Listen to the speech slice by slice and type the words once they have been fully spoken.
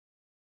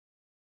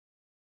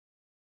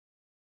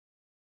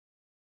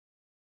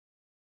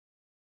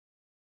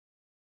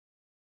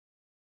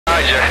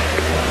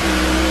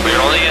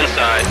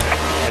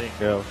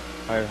go.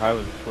 I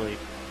was asleep.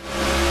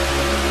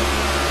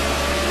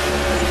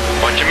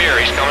 Watch your mirror,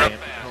 he's coming up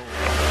fast.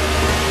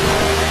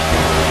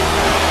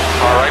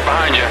 Car right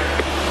behind you.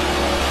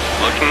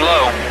 Looking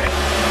low.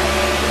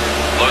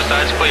 Low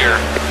side's clear.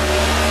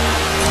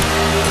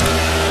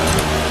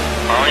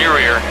 Car on your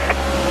rear.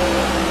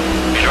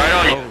 He's right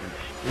on you.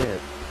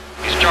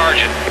 He's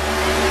charging.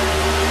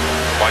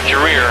 Watch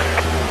your rear.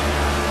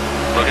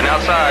 Looking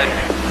outside.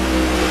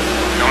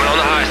 Coming on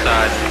the high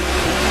side.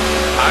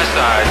 High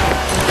side.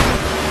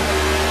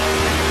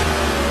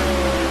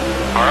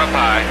 Car up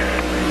high.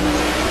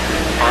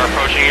 Car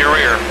approaching your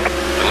rear.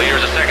 The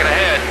leader's a second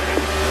ahead.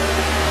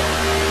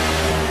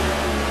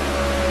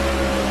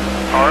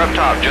 Car up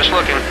top, just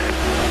looking.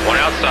 One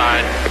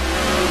outside.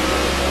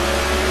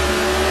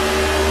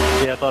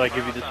 Yeah, I thought I'd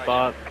give you the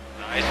spot.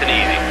 Nice and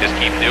easy. Just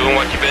keep doing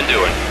what you've been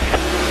doing.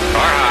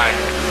 Car high.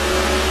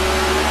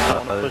 I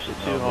don't want to push it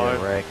too hard.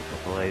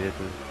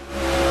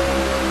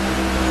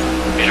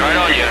 He's right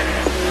on you.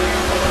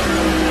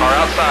 Car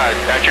outside,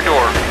 at your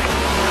door.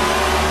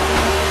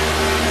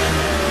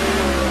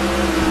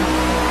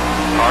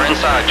 Car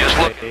inside, just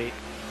look.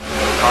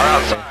 Car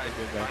outside.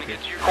 Trying to get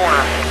to your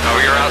corner. No,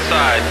 you're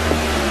outside.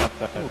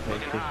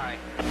 Looking high.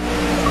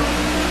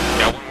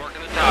 Got one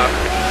working the top.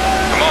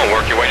 Come on,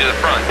 work your way to the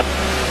front.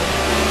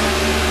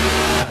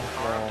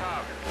 Car up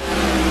top.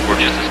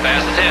 We're just as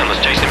fast as him.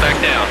 Let's chase him back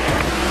down.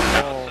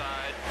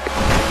 Outside.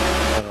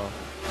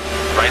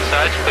 Right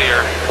side's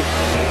clear.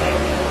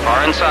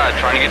 Car inside,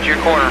 trying to get to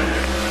your corner.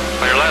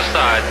 Clear left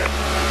side.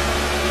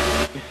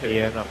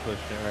 Yeah, I'm not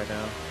pushing it right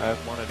now. I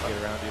wanted to get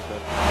around you,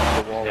 but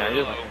the wall.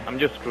 Yeah, I'm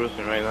just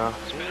cruising right now.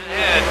 Spin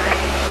ahead.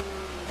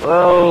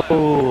 Whoa,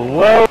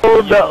 whoa,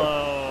 no.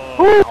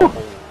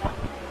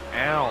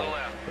 Ow.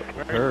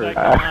 Respect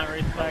the line,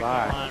 respect the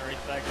line,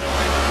 respect the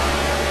line.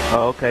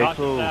 Oh, okay,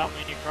 Caution cool. out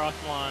when you cross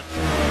the line.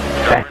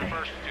 Driver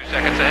first, 2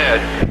 seconds ahead.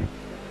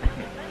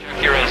 Check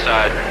your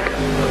inside.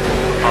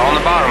 Car on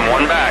the bottom,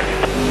 one back.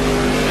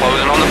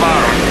 Closing on the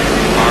bottom.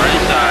 Car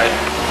inside.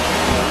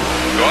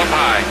 Go up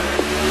high.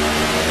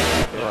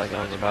 I feel like I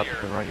was about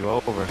to run you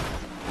over.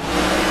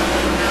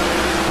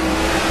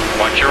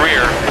 Watch your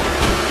rear.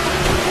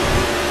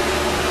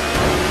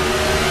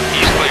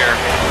 He's clear.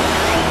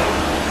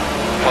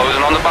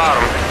 Closing on the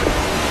bottom.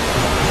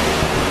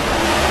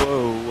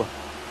 Whoa.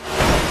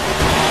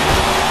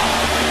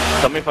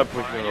 Tell me if I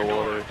push you in the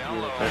water.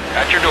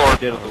 At your door. I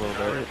did it a little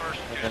bit.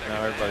 And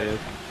now everybody is.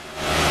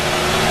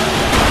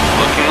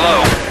 Looking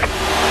low.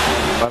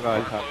 My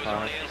guy's top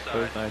time. It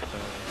was nice.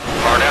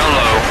 Car down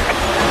low.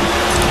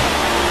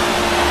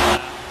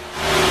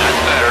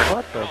 That's better.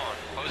 What the?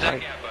 Close that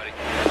gap, buddy.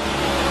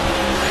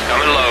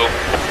 Coming low.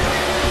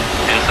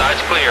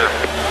 Inside's clear.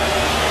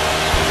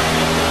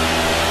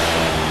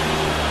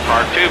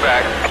 Car 2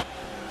 back.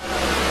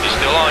 He's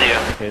still on you.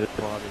 Okay, this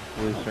lobby is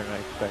looser than I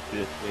expected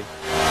it to be.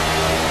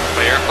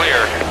 Clear,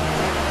 clear.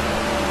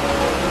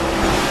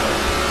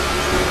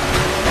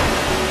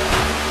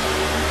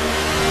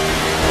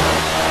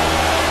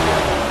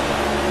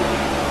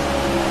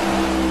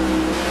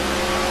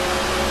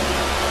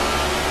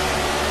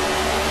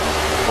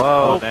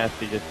 Whoa,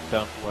 nasty just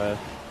jumped west.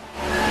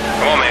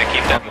 Come on, man,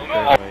 keep that moving.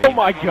 Oh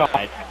my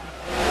god!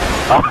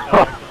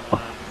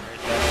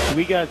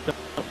 We got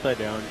upside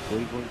down.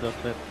 Cleveland's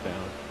upside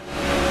down.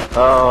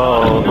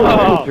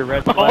 Oh, Your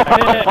red Don't flag.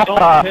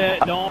 pit,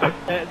 don't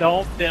pit,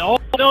 don't pit. Oh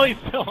no, he's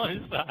still on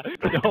his side.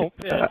 Don't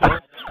pit,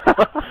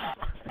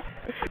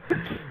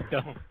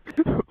 don't.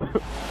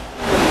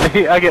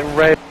 I get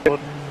red.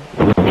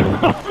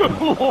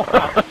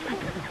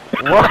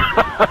 What?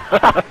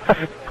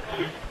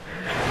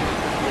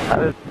 How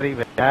does it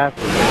even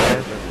happen,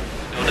 man?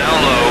 Still down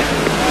low.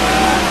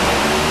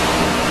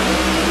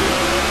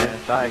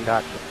 Yes, I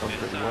got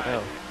something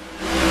else.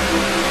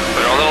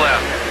 Put it on the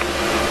left.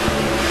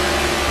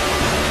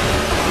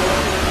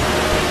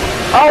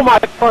 Oh my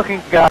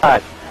fucking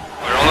god!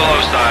 Put it on the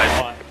low side.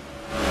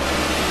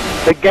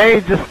 The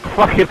game just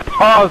fucking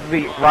paused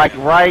me, like,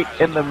 right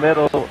in the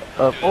middle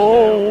of...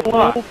 Oh,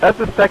 that's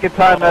the second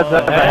time that's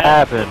ever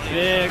happened.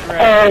 Big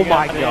Oh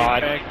my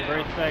god.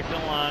 Respect the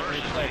line,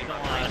 respect the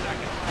line.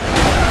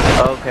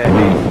 Okay.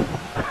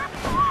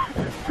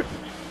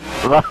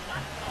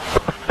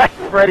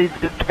 Freddy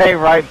just came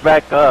right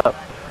back up.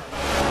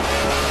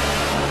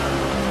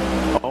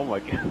 Oh my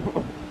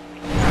god.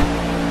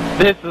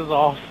 This is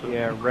awesome.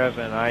 Yeah,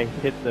 Revan, I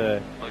hit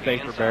the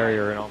safer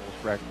barrier and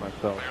almost wrecked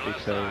myself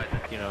because,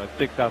 you know, it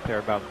sticks out there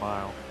about a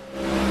mile.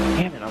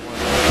 Damn it, I wanted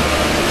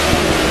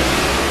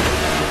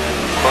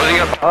Closing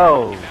up.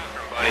 Oh.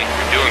 Buddy,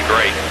 you're doing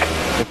great.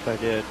 Yes, I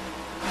did.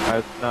 I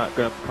was not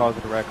going to cause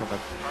a wreck on the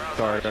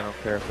start. I don't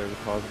care if there's a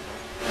cause.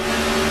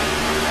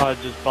 I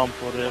just bumped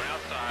with it.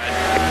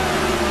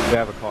 We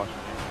have a caution.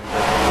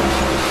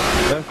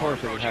 Then, of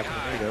course, it would happen to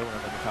me, though, when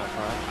I'm in the top 5.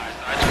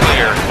 Side's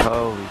clear.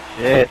 Holy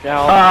shit.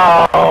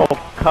 Now, Oh,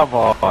 come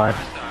on.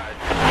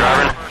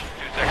 Driver first,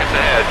 2 seconds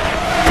ahead.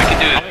 We can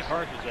do How this. many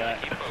cars is that?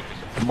 Keep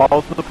focusing.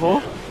 Multiple?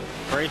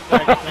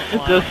 Respect the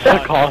line. Just a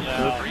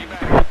caution. 3 back,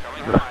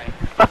 coming high.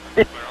 Put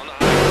it on the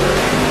high.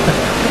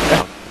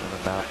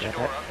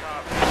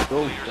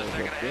 Go,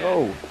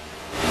 go.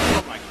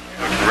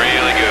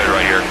 Really good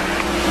right here.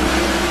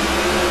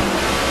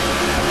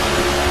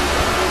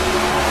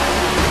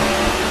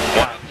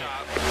 One up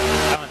top.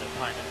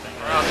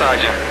 We're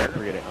outside you.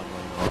 Forget it.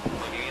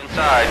 Looking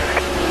inside.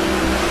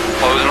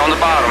 Closing on the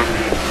bottom.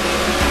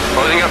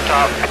 Closing up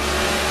top.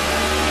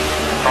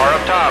 Car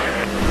up top.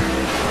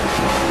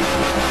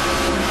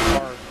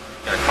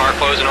 Got a car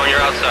closing on your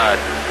outside.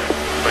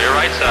 For your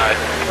right side.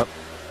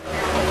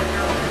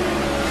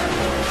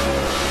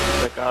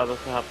 That guy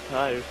doesn't have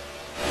tires.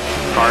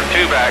 Car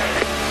 2 back.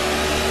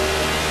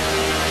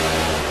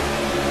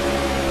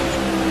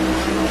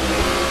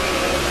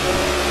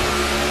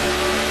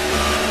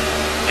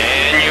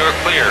 And you're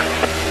clear.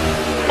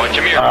 Watch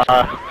your mirrors.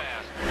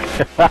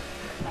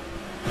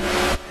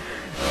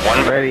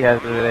 One Brady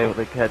hasn't been able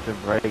to catch a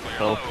break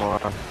so far.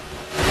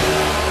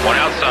 One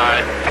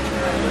outside.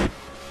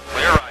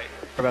 Clear right.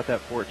 What about that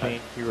 14?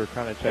 You were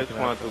kind of I just checking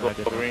wanted out.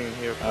 to go green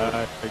here.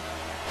 I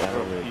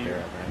don't really care,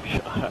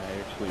 man. I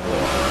actually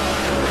will.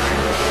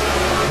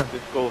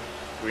 Just go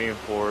green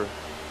for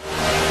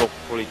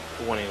hopefully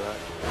 20 laps.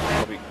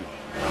 That'll be good.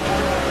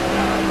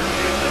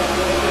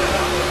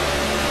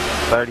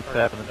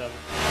 37.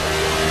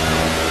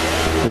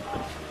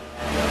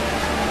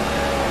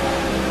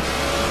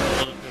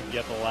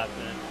 Get the lap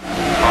in.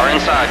 Car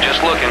inside,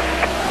 just looking.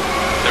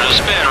 There's a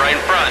spin right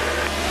in front.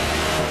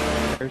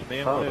 There's me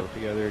and Cliff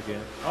together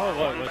again. Oh,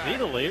 what, was he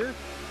the leader?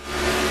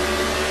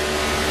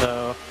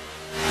 No.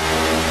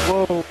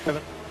 Whoa,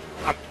 Kevin.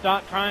 I'm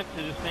not trying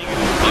to just think of it.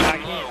 I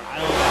can't.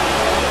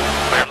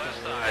 Clear left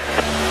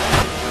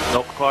side.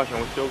 No caution,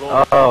 we're still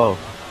going. Oh,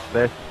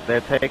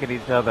 they're taking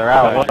each other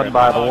out one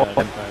by one.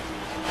 Caution's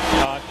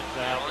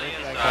out. On the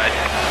inside.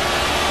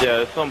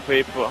 Yeah, some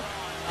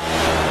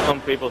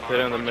people sit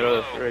in the middle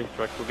of the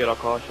racetrack to get a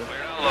caution. Clear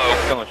down low.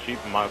 It's kind of cheap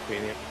in my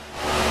opinion.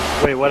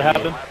 Wait, what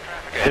happened?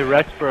 They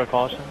wrecked for a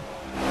caution?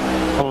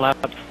 On lap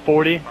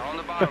 40? Car on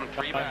the bottom,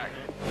 3 back.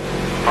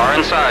 Car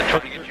inside,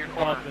 trying to get to your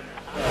corner.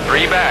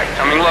 3 back,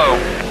 coming low.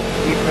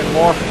 Even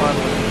more fun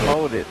when you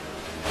hold it.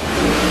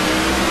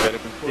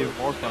 It's even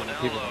more fun when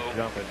people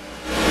jumping.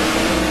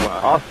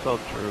 Also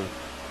true.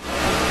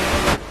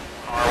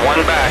 Car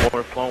 1 back.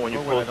 More fun when you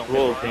Or when I post don't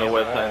rules get in the the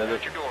website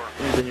At your door.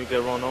 and then you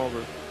get run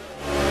over.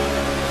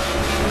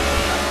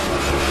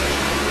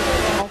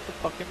 Off the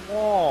fucking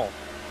wall.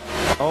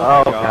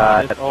 Oh,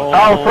 God.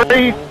 Oh,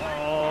 freeze!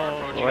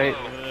 Oh, Wait.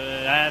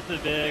 That's a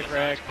big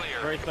wreck.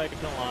 Very second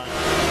to line.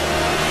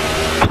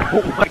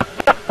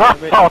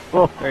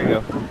 Oh, There you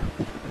go.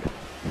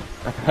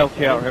 Help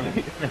you out,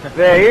 Remy.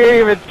 man, you didn't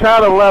even try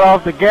to let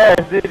off the gas,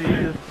 did you?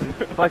 You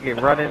just fucking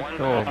run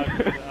into him.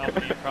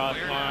 Cross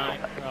line.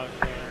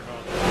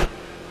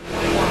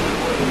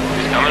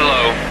 He's coming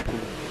low.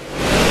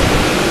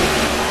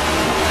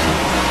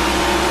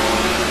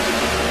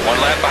 1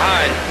 lap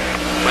behind.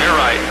 Clear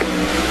right.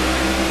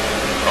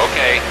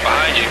 Okay,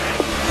 behind you.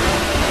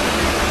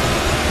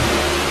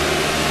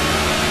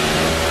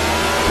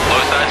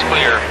 Low side's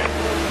clear.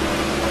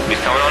 He's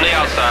coming on the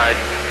outside.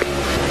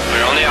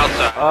 Clear on the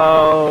outside.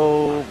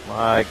 Oh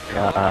my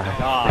God.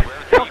 God.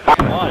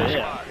 What is?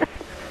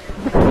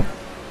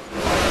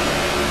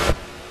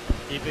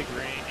 Keep it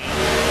green.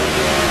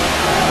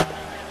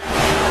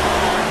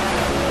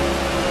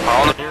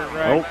 On the You're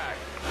right.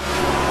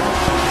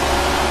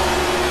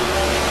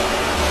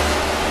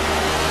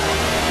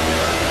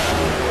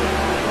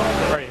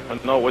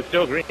 No, we're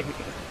still green.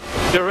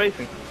 We're still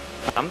racing.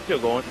 I'm still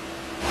going.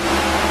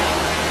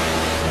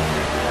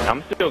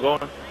 I'm still going.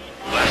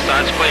 left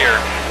side's clear.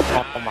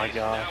 Oh my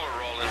God. Now we're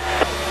rolling.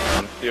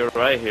 I'm still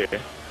right here.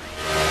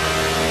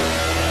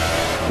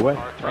 What?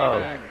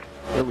 Oh.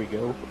 There we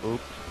go.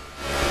 Oops.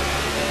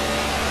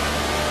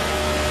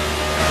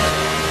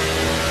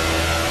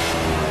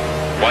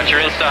 Watch your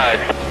inside.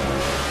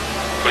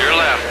 Clear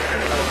left.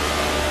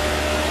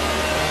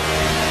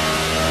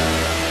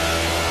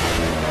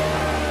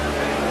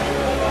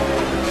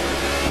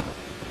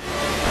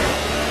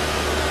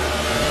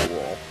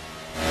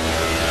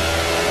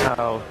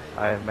 How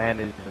I have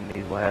managed in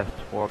these last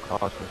 4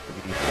 cautions to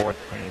be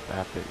 14th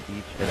after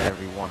each and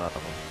every one of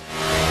them.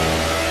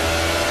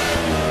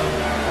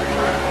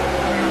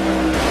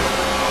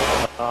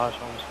 Gosh,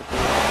 almost hit the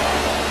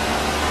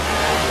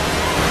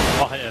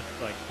oh,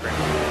 it's like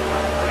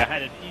I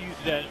had a huge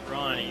dash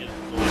run and just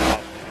blew it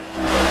off.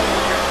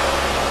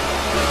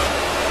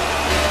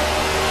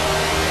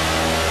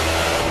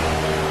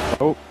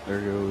 Oh, there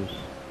goes.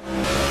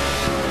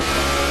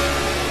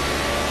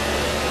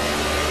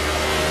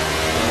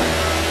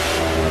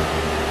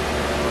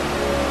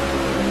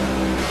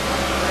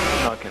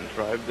 I can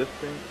drive this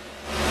thing.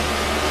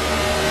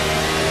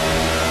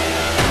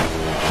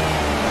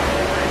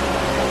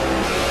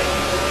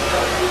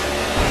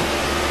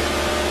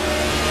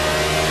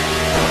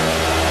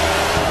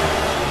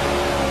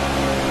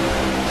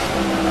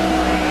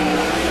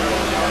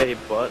 Hey,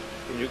 bud,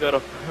 can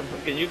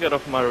you get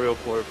off my real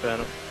quarter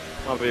panel?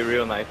 I'll be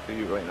real nice to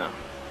you right now.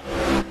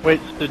 Wait,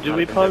 so do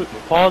we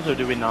pause or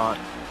do we not?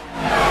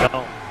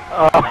 No.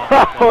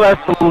 Oh,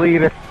 that's the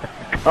leader.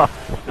 God.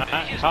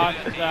 He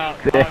Caution's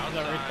out. Caution's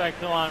out. Respect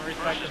the line.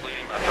 Respect the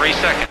line. 3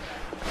 seconds.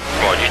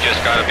 Come on, you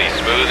just gotta be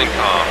smooth and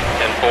calm.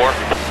 10-4.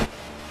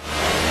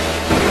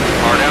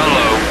 Car down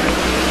low.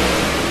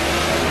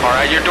 Car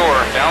at your door.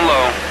 Down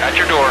low. At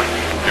your door.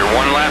 You're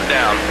 1 lap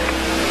down.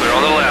 Clear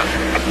on the left.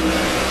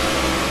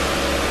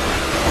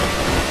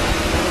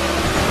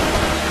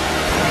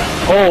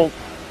 Oh,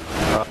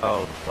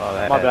 Oh, saw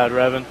that. my bad,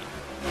 Revan.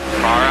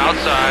 Car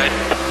outside.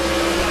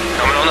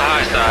 Coming on the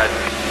high side.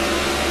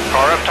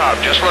 Car up top,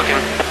 just looking.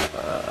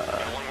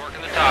 One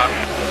working the top.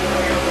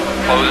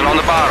 Closing on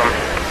the bottom.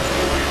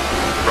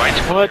 Right's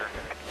What? clear.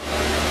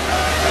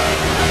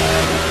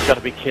 You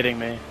gotta be kidding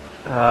me.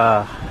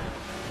 Clear.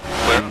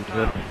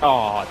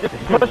 Oh, just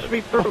push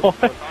me through.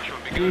 Caution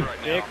would be good right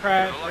now. Big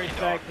crash. Lucky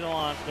Respect dog. the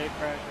line. Big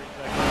crash.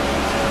 Respect.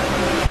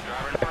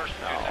 Driver in first,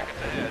 2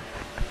 seconds ahead.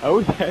 I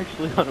was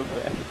actually on a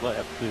back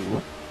lap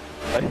too.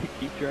 I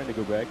keep trying to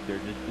go back there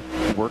just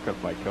to work on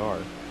my car.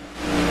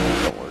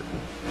 Don't work.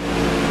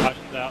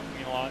 Caution's out.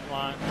 Green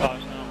line.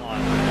 Caution on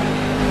line.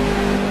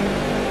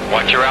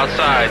 Watch your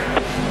outside.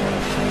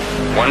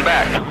 1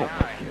 back.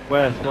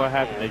 Wes, what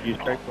happened? Did you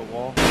strike the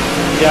wall?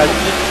 Yeah,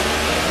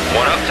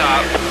 1 up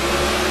top.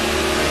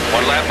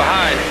 1 lap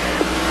behind.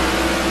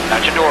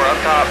 At your door, up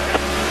top.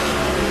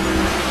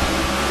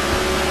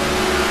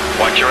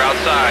 Watch your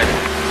outside.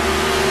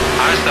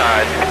 High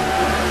side.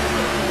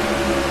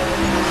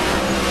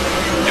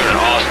 Doing an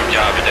awesome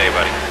job today,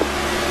 buddy.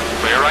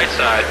 Clear right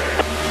side.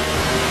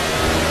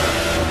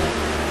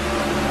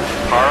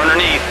 Car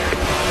underneath.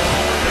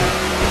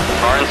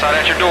 Car inside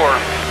at your door.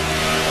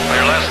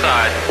 Clear left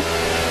side.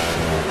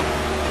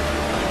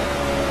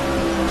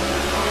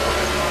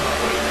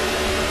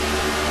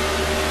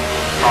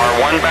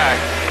 Car 1 back.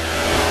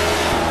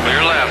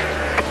 Clear left.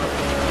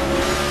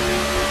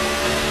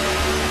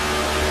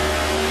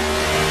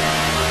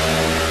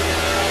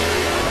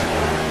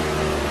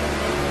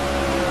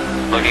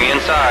 Looking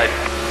inside.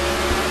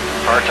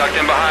 Car tucked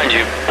in behind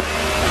you.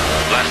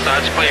 Left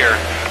side's clear.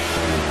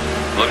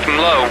 Looking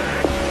low.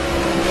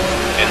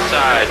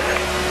 Inside.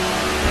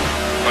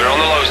 Clear on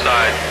the low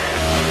side.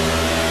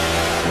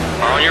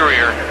 Car on your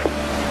rear.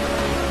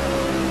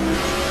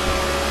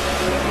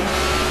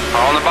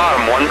 Car on the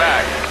bottom, 1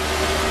 back.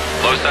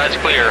 Low side's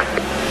clear.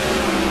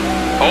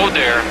 Hold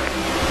there.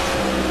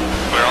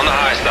 Clear on the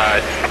high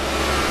side.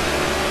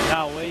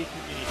 Now wait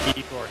too many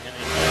people are hitting.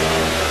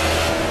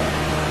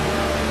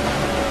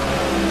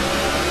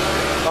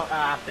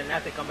 Then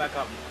have to come back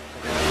up.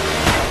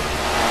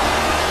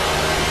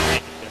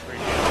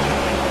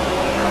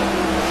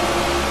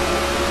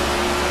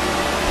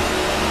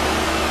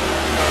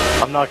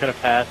 I'm not gonna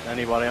pass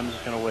anybody. I'm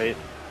just gonna wait.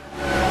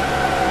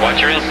 Watch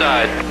your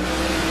inside.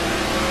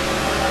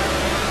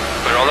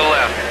 Clear on the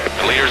left.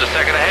 The leader's a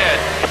second ahead.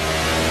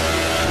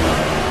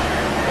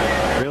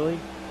 Really?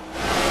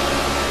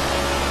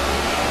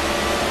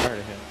 Tired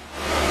of him.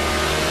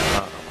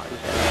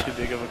 This is too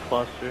big of a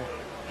cluster.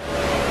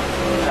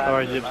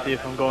 Sorry, Gypsy,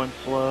 if I'm going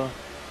slow.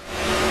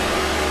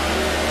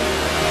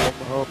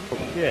 Oh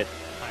shit.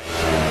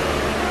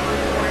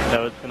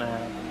 No, it's gonna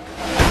happen.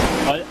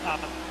 But,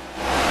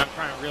 I'm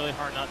trying really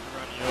hard not to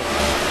run you over.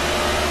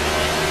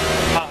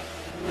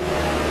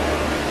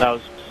 That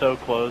was so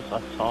close.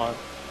 I saw it.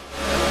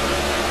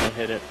 I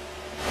hit it.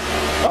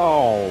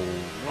 Oh.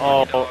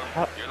 Oh,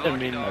 You're I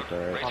mean, That's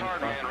alright. Race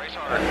hard, man. Race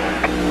hard.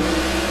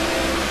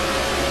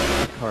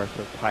 The car's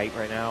so tight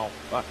right now.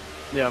 Fuck.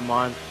 yeah,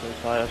 mine's so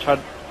tight. I tried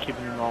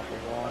keeping him off the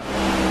wall.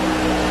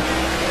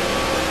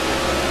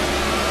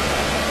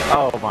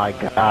 Oh my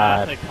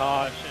god. That's a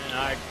caution.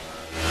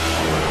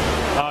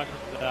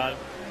 Caution's out.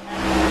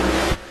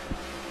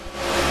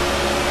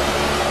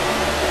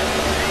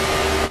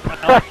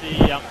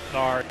 I'm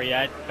sorry.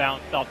 I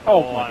bounced off the Oh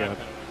wall. my God.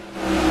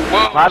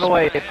 Whoa. By the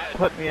way, it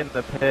put me in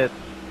the pits.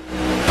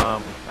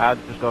 I'd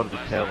just go to the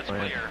tail Outside's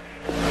end. clear.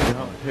 You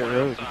know, here,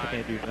 really, you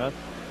can't do nothing.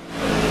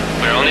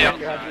 Clear on the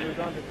outside.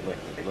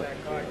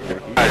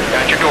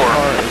 At your door.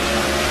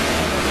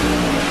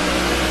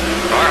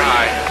 Car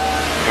high.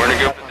 We're in a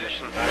good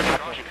position. If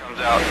caution comes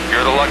out,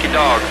 you're the lucky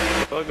dog.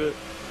 Fuck it.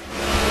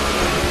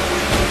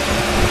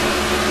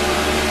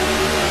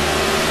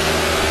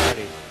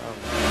 Ready.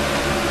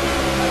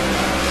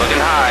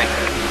 Looking high.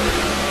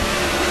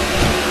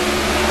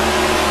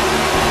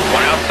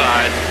 1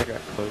 outside. I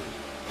got close.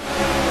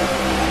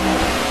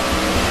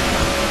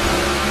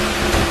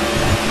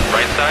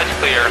 Right side's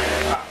clear.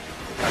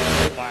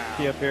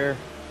 See up here.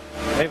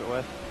 Save it,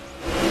 Wes.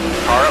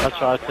 Car I up.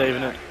 tried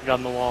saving it. Got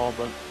in the wall,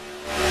 but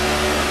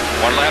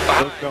 1 lap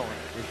behind. Keep going.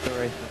 You're still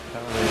racing.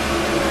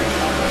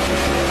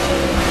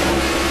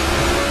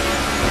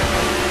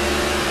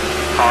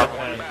 Car You-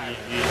 1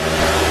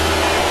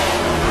 back.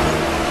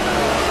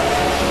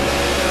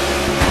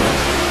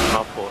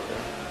 I'll pull it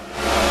in.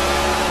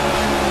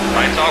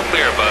 Right's all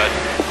clear, bud.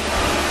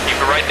 Keep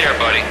it right there,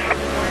 buddy.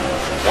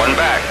 1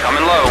 back.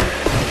 Coming low.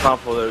 Time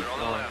for the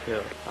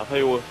yeah. I thought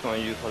you was gonna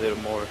use a little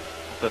more at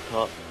the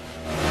top.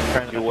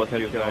 Trying not You to was catch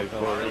using you it off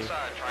before. guard.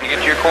 Inside. Trying to get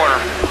to your corner.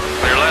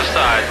 Clear left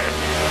side.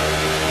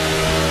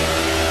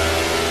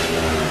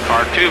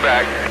 Car 2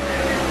 back.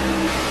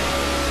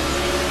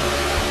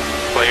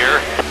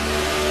 clear.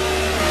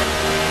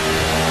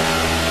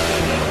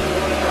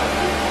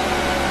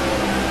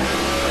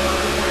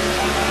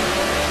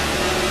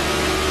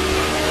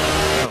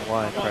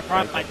 The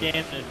problem with my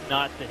game is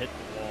not to hit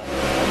the wall.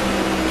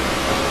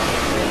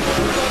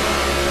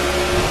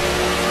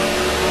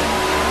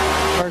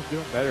 The car's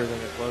doing better than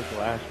it was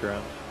last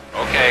round.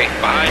 Okay,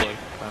 behind you.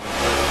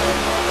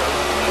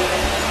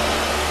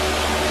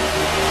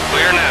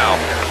 Clear now.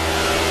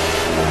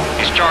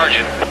 He's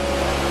charging.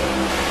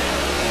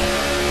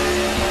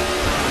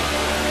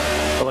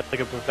 I look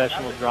like a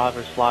professional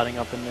driver sliding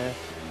up in there.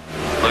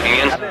 Looking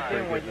in.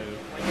 Pretty good move.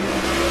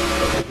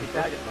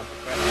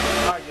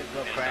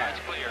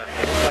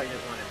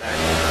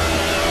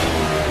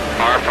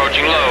 Car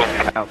approaching low.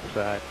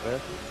 Outside,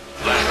 West.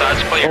 Left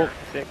side's clear.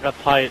 Got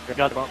tight,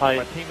 got My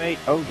tight. teammate,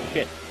 oh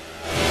shit.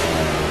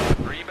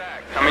 3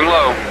 back, coming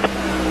low.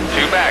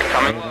 2 back,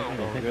 coming low.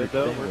 We're good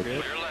though, we're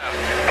good. Clear left.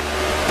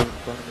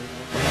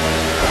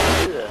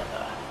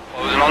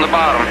 Closing on the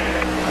bottom.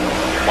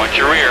 Watch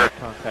your rear.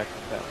 Contact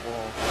with that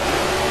wall.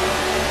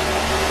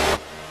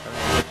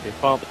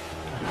 Bump.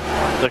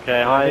 It's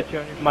okay,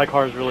 my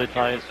car's really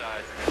tight.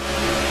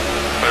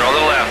 Clear on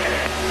the left.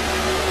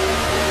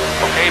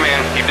 Okay,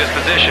 man, keep this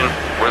position.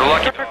 We're the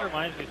lucky It dog.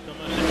 reminds me so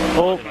much of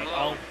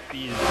all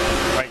these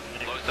right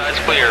next Low side's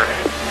clear.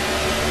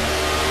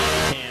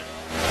 can't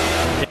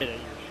hit it.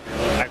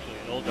 You're actually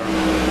an older.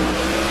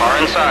 Car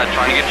inside,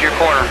 trying to get to your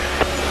corner.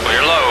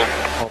 Clear low.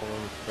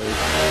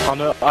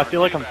 I feel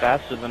like I'm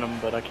faster than him,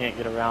 but I can't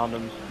get around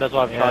him. That's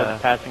why I've tried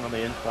passing on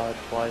the inside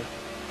twice.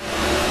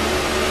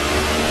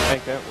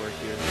 Make that work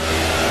here.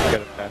 You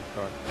got a fast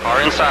car.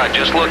 Car inside,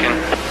 just looking.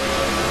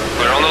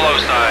 Clear on the low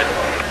side.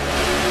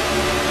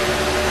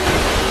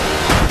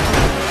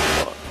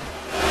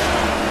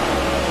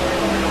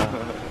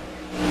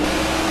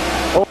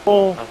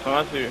 Oh! As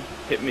long as you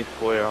hit me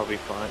square, I'll be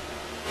fine.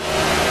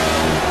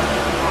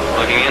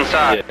 Looking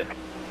inside.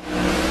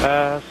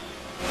 Pass.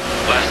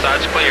 Left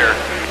side's clear.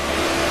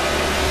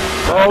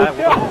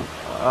 Oh,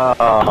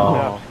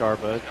 Oh.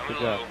 Scarbud. Good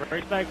job.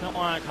 Brake back on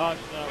line,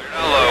 caution up. Clear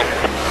down low.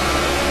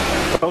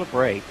 Don't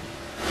break.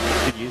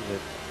 You could use it.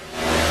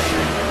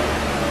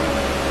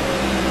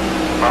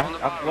 Car on the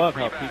I bottom, love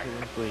 3 how back. people in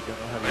this league don't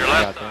know how to Your use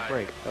left goddamn side.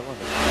 brakes. I love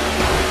it.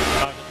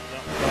 Caution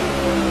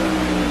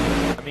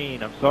up. I mean,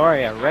 I'm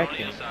sorry I wrecked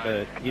him,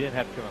 but you didn't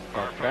have to come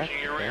across track.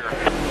 Approaching your rear.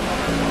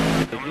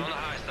 Did Coming you? on the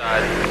high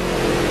side.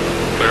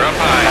 Clear up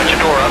high. Got your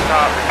door up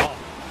top.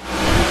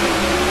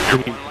 You're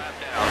 1 lap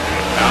down.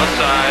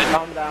 Outside.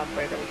 Calm down,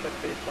 wait,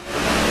 please.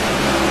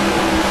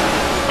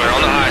 Clear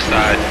on the high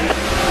side.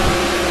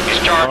 He's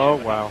charging. Oh,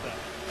 wow.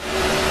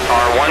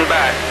 Car 1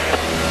 back.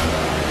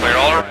 Clear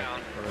all around.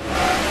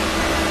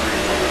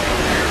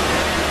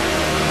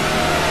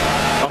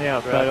 Yeah,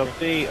 but you'll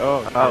see.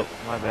 Oh, Oh,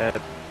 my bad.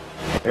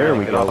 there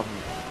we go.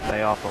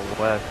 Stay off of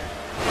West.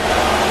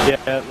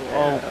 Yeah,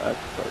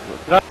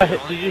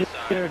 did you hit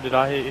me or did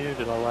I hit you?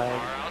 Did I lag?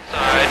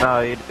 Outside. No,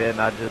 you didn't.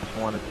 I just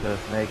wanted to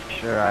make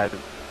sure because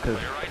Clear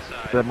right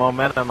side. the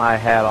momentum I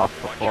had off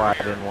before, I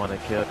didn't want to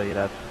kill you.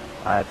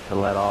 I had to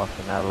let off,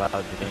 and that allowed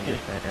you to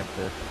understand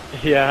this.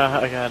 Yeah,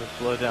 I gotta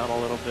slow down a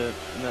little bit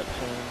in that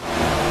turn.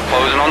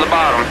 Closing on the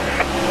bottom.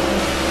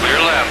 Clear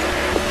left.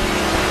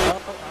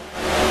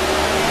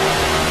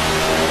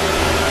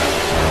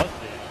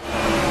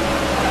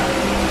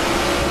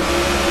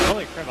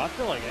 Holy crap, I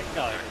feel like that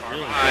guy is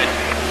really Behind.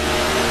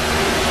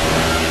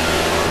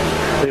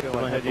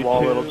 good. Hit the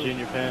wall, little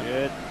junior fan.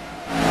 Good.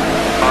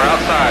 Car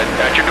outside.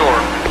 At your door.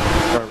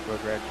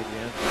 Scarbud wrecked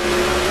again.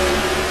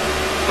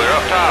 Clear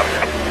up top.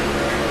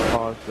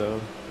 Pause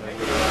though.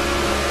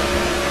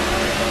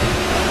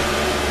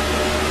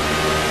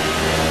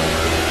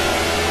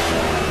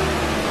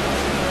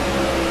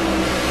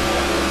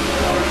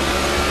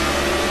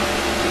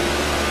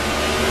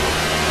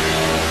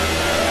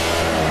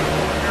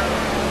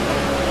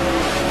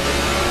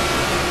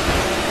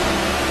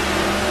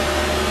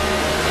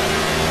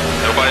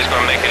 Nobody's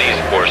gonna make it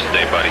easy for us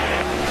today, buddy.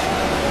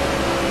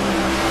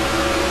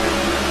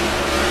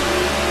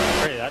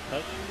 Hey, that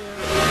touched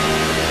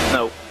you?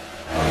 No.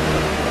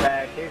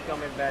 Back, he's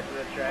coming back to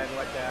the track,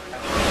 watch out.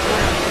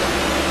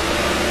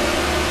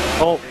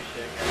 Oh,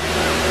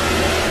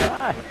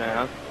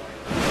 Man,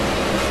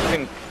 I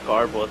think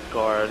Scarbud's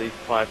car at least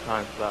 5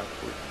 times last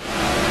week.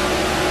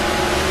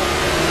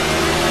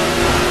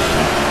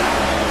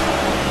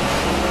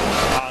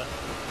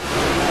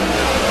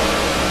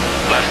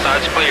 Left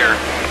side's clear.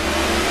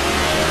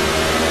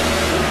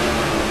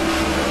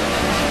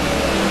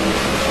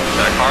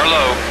 That car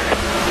low.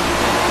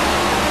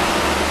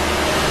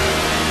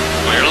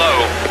 Clear low.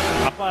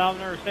 I thought I'll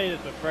never say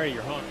this, but Freddie,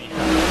 you're homie.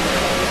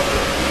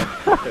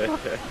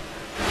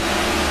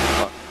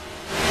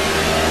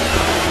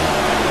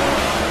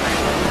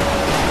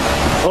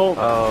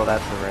 Oh,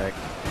 that's a wreck.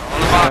 On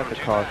the bottom. That's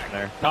a caution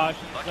there.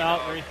 Caution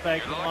out,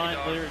 respect the line,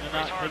 clear to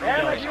not take the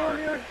yellow.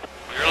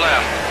 Clear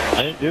left.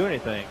 I didn't do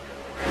anything.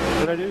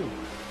 What did I do?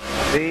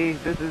 See,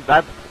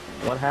 that's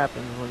what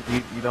happens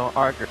when you don't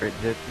arc it.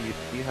 Just you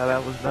see how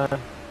that was done.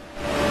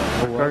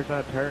 The car's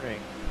not turning.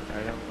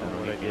 don't know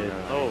what I did.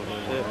 Oh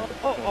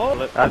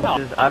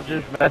shit. I'm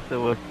just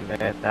messing with you,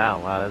 man. Now,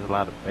 wow, there's a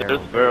lot of There's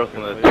barrels. barrels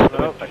in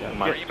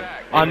the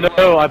I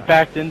know, I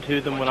backed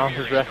into them when I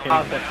was wrecking.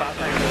 Oh.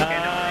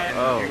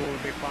 Oh. You will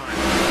be fine.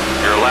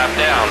 You're a lap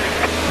down.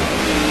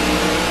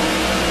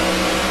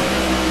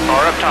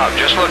 Car up top,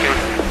 just looking.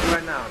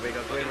 Right now,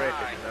 because we're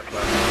racing. That's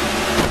why.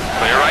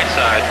 Clear right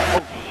side.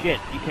 Oh shit,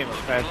 you came up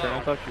faster than I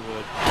thought you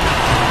would.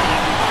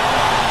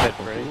 That's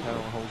great, I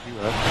don't hold you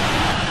up.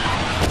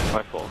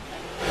 My fault.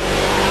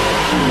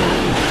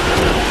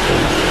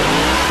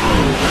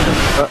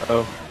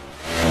 Uh-oh.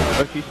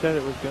 But you said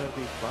it was gonna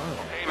be fun.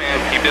 Hey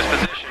man, keep this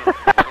position. You're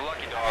a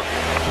lucky dog.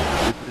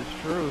 This is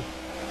true.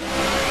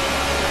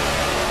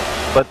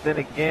 But then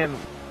again,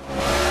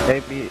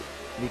 maybe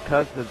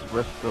because it's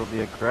Bristol,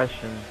 the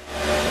aggression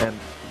and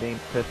being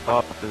pissed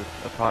off is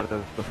a part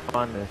of the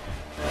funness.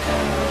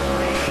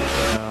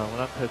 When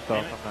I'm pissed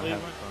off, I'm not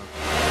having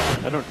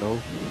fun. I don't know.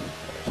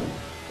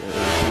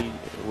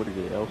 What is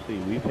it,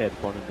 LC? We've had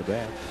fun in the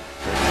back.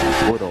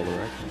 Avoid all the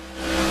wrecks.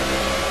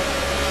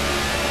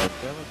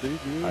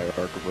 Higher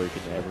arc break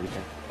and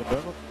everything.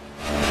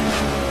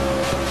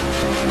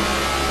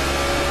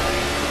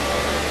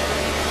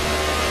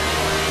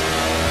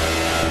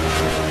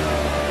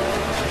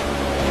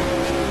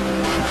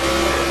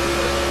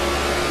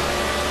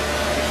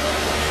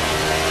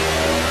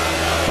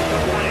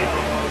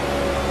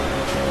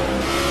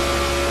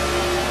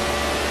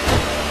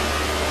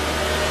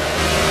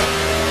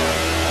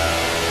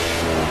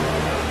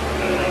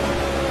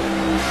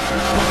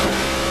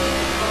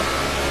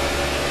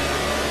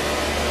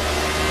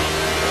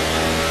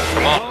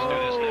 Come on,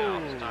 let's do this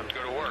now. It's time to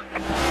go to work.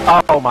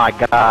 Oh my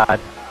god.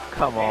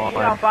 Come on.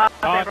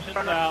 Caution's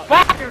out.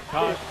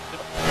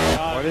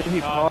 Why did he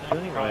pause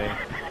anyway?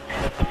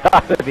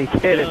 Gotta be The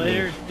kidding me.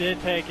 leaders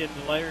did take it.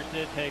 The leaders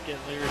did take it.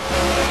 I'm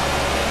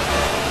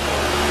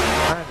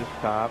trying to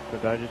stop,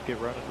 but I just get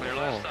running Clear the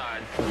left wall.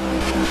 side.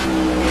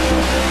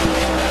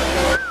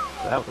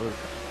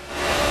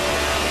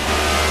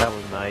 That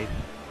was nice.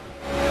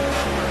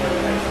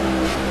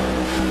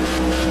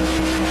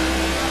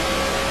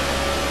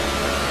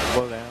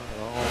 Slow down at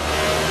all.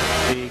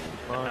 Big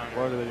fun.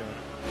 What are they doing?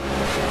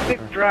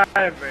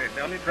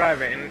 The only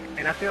driver,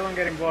 and I still don't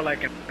get involved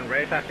like in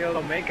race. I still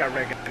don't make a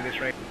wreck in this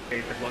race.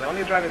 Well, the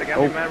only driver that got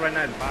me mad right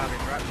now is Bobby.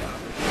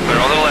 Clear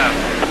on the left.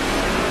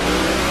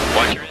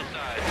 Watch your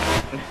inside.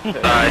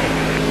 Side.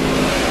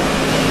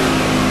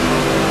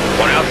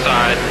 One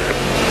outside.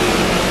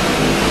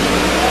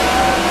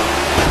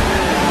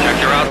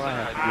 Check your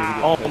outside.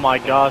 Oh my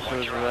gosh, it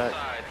was a wreck.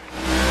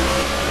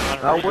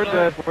 Oh, we're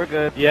good. We're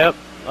good. Yep.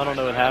 I don't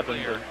know what happened,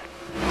 but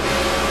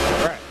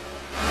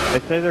They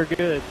say they're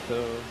good,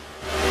 so...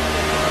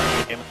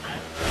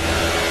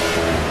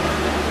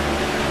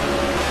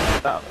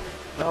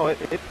 No,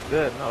 it's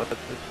good. No, it's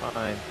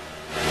fine.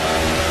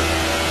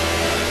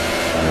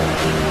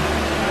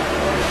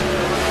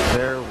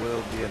 There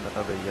will be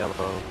another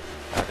yellow.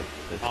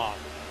 oh.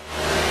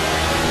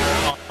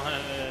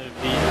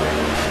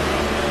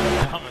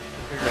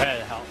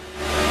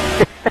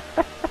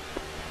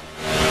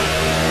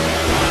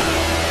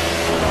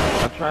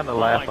 I'm trying to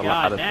laugh a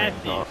lot of nasty.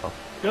 things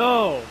off.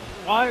 Go!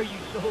 Why are you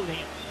so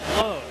damn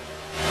slow?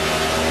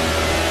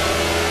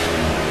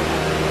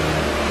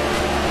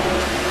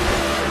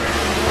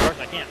 Of course,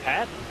 I can't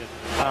pass him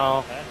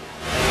because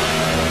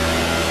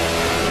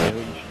Yeah,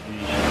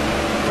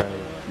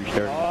 you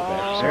should try restarting the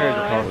back. There's a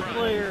that's car.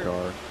 clear.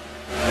 Car.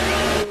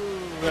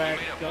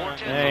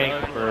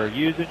 Thanks for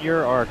using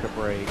your Arca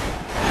brake.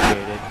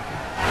 Appreciate it.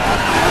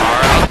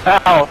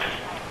 Ow!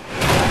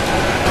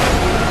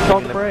 It's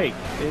on the brake.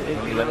 It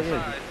really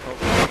is.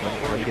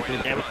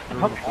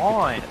 Come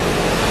on.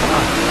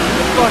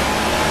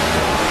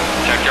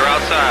 Check your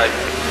outside.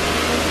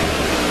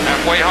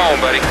 Halfway home,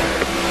 buddy.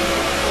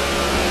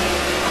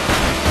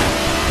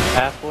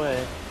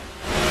 Halfway.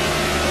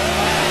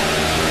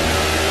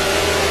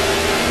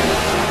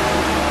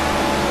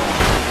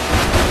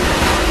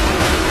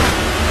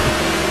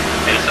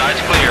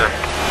 Inside's clear.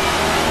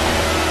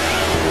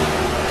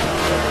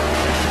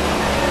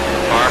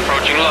 Car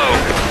approaching low.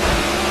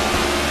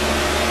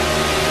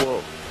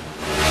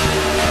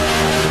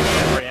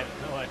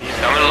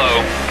 Coming low.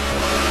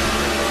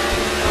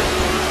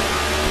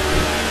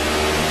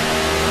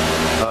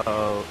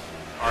 Uh-oh.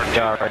 I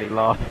already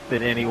lost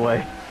it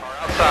anyway. Car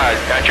outside.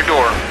 Got your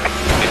door.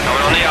 He's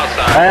coming on the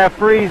outside. I have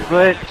freeze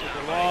glitch. Do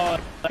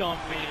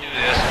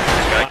this. Just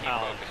gotta keep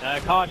Wow.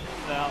 focused.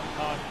 Caution's out.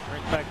 Caution.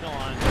 Bring back the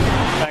line.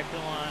 Back the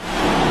line.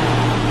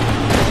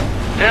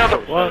 Now the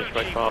What?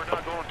 we're not going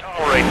to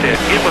tolerate this.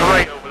 Get with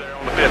Ray over there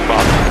on the pit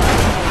box.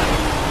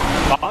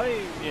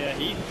 Bobby, yeah,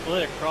 he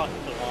slid across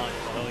the line.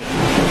 So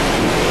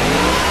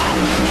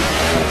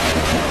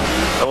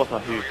That was a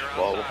huge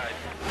fall.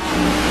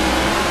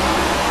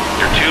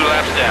 You're 2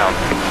 laps down.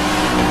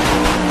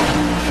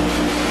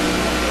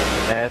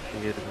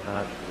 Nasty is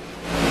not.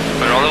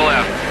 Put it on the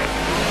left.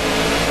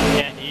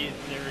 yeah, he's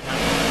every time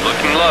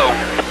Looking low.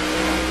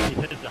 he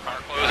hits the Car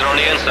closing on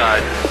the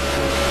inside.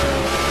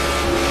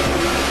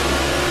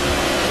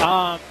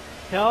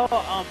 Tell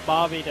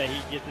be that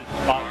he gets his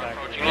spot back.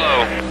 Approaching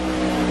low.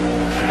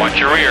 Watch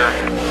your rear.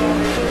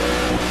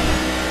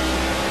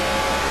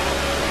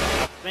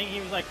 I think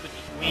he was like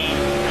between.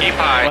 Keep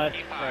high. West,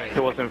 right. He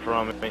wasn't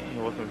from me. He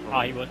wasn't from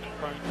Oh, me. he wasn't in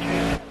front of me.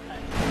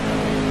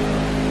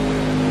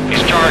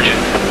 He's charging.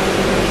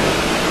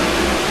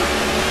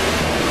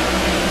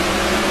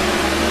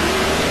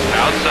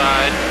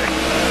 Outside.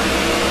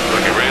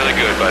 Looking really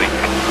good, buddy.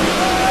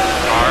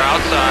 Car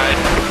outside.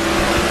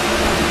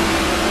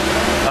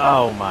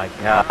 Oh my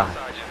god.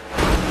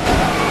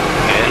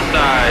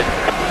 Inside.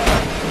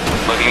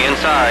 Looking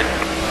inside.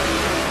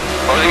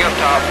 Closing up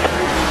top.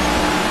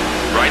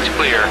 Right's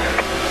clear.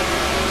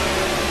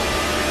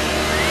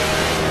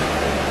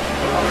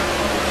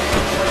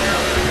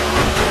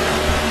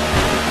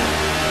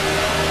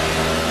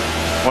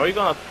 Why are you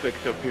gonna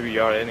fix your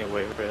PVR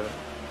anyway, really?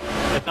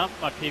 It's not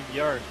my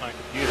PVR, it's my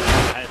computer.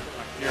 I had to put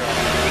my computer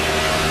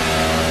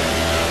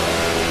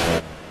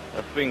on.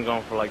 That's been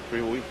gone for like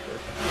 3 weeks,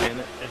 ain't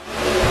it? It's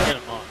been a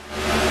month.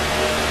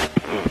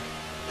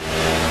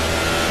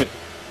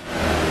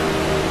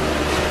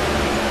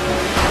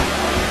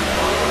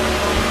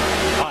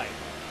 Hi.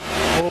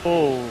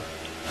 Oh.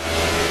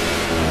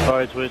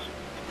 Sorry, Twitch.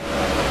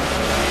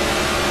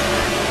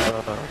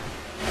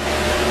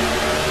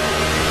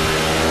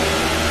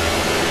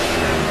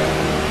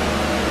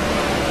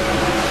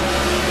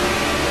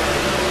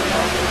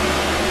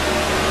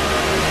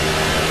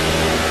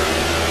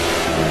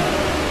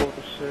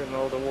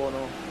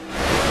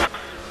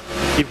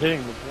 Keep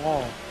hitting the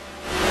wall.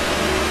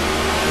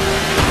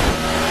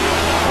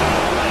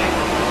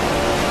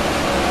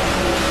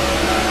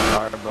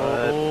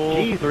 Oh,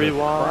 Jeez, 3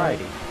 wide.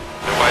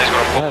 Nobody's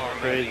gonna pull That's over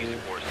crazy. these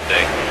sports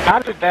today. How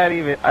did that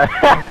even?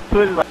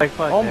 Twitch is like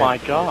fuck. Oh that my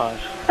shit.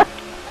 gosh.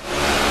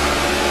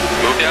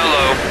 Move down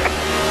low.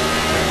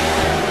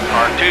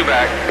 Car 2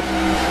 back.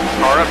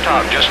 Car up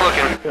top, just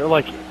looking. They're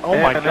like, oh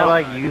my And god. they're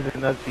like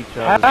using us each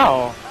other.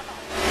 How?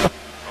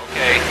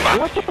 Okay, bye.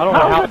 I don't know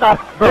how.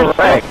 They're They're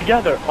correct.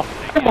 together.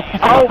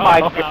 Oh my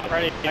god.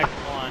 Ready, next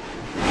one.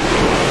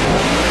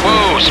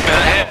 Whoa, spin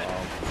ahead.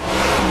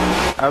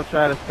 I'm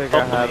trying to figure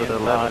out how to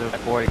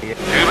 11:40. 2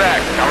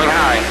 back, coming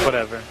high.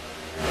 Whatever.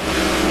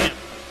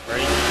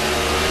 Ready?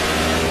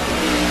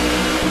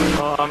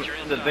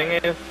 The thing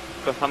is,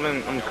 because I'm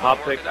in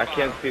cockpit, I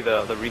can't see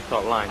the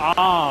restart line.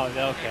 Oh,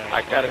 okay.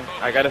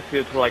 I gotta see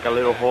it through like a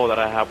little hole that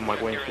I have on my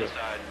windshield.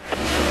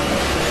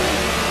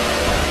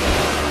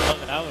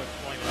 That looks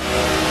pointed.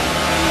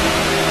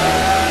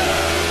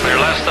 Clear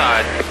left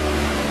side.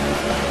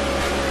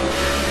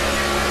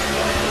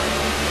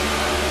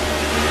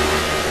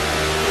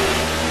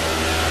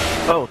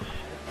 Oh,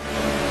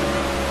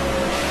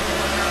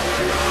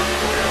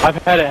 I've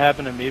had it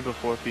happen to me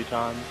before a few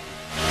times.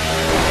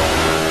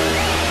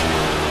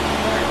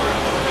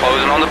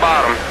 Closing on the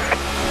bottom.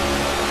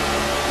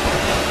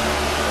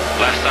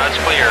 Left side's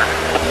clear.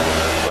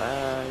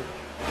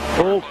 Oh,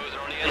 Closing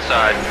on the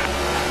inside.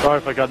 sorry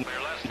if I got Clear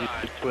left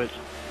side. Twitch.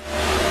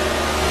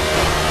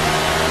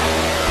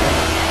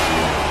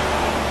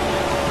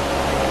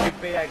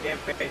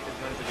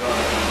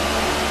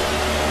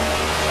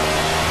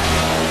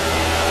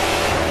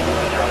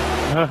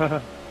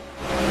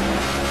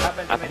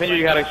 I think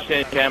you gotta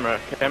change camera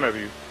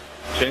view.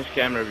 Change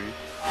camera view.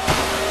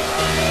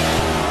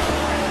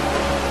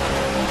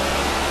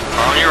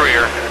 On your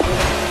rear.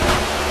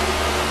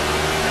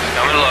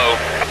 Coming low.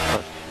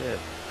 oh shit.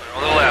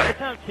 On the left. Every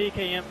time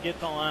TKM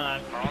gets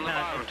online, On the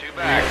bottom, 2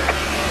 back.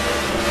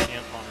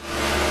 TKM on.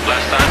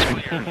 Left side's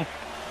clear.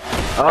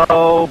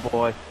 Oh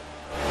boy.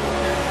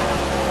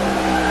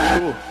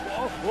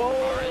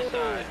 Far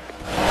inside.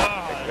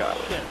 Got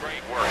it.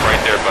 Great work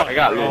right there, buddy. I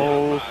got loose.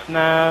 Oh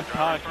snap!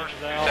 Caution's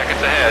 2 out.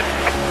 seconds ahead.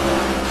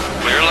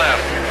 Clear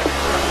left.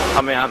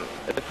 I mean,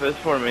 if it's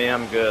for me,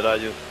 I'm good. That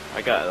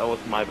was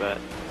my bad.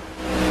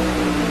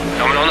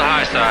 Coming on the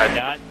high side.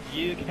 Yeah,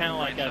 you kind of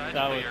like got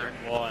shot with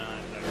the wall, and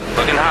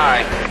Looking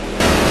high.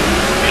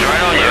 He's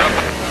right on you.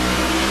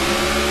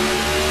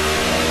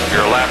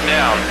 You're a lap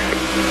down.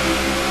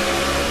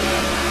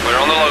 Clear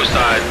on the low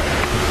side.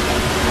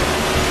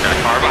 Got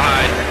a car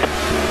behind.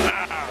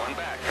 1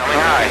 back. Coming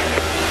high.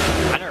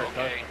 I never Okay,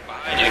 touched.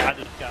 behind you. I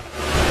just got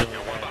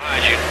One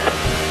behind you.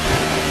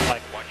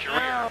 like, Watch your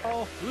rear.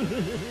 ow.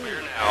 Clear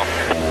now.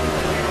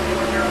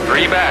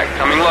 3 back.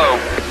 Coming low.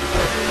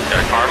 Got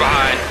a car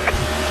behind.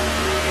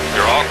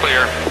 You're all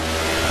clear.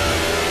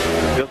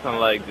 Feels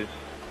like this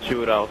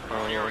shootout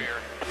On your rear.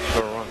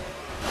 short run.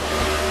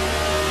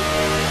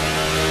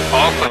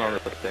 All I clear. don't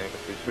understand.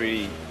 It's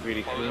really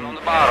Closing clean. on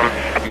the bottom.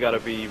 You gotta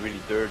be really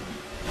dirty.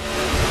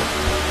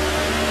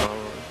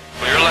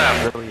 Clear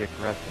left. Really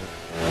aggressive.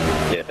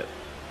 Yeah.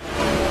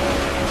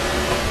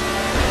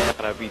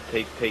 Gotta be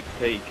take,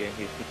 and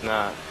he's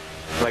not.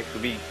 He likes to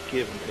be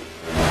give and take.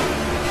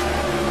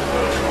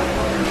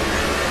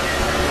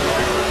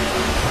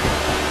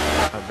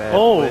 My bad.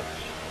 Oh, Twitch.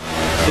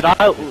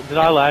 did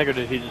I lag or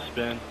did he just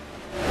spin?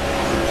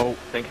 Oh,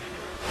 thank you.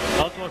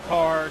 Multiple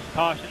cars,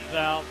 cautions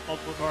out.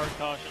 Multiple cars,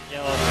 caution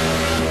yellow.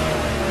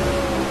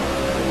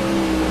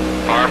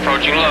 Car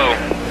approaching low.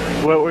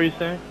 What were you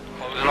saying?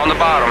 Closing Closing on the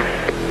bottom.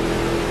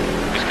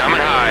 He's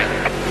coming high.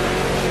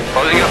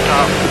 Closing up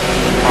top.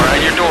 Hard at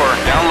your door.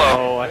 Down low.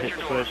 Oh, I hit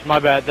the switch. My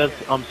bad.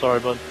 I'm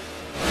sorry, bud.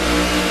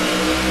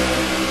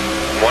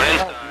 One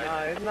inside.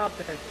 No, it's not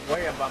the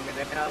way about me.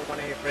 They don't want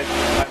to hit Bristol.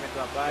 Drive me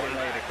to a body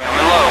later.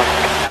 Coming low.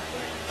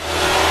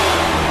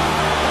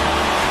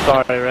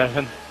 Sorry,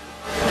 Revan.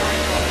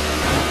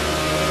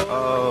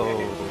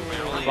 Oh.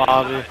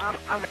 Bobby.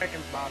 I'm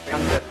making Bobby.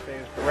 I'm just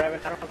saying,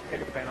 Revan, I don't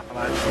think you're paying a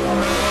lot.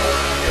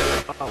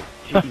 Oh,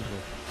 Jesus.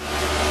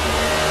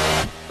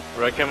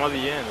 Wreck him at the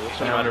end. It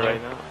doesn't matter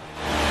right now.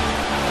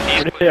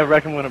 Yeah,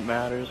 reckon when it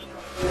matters.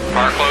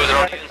 Car closing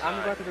on the inside.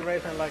 I'm going to be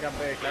racing like a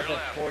bitch. That's a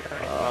 4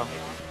 times.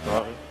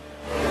 Sorry.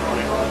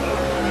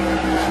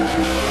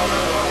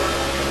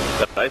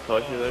 Did I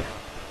touch you there?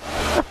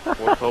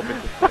 Was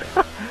hoping to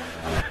say.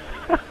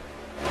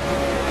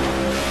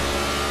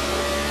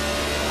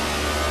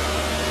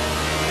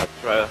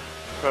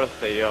 Try to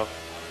stay up.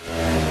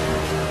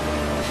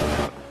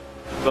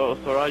 So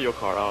sort out your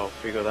car. I'll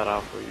figure that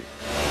out for you.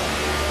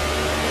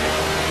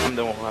 I'm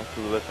the one who has to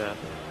do the test.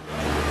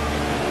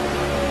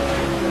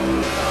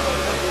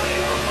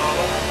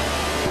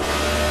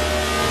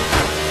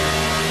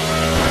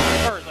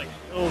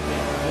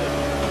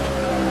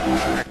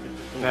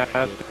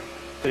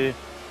 Nasty.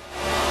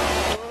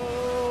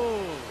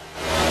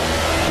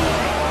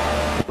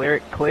 Clear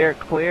it, clear,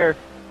 clear.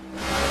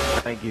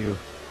 Thank you.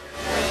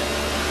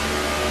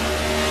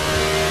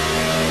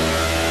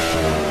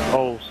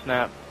 Oh,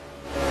 snap.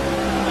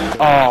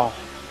 Oh.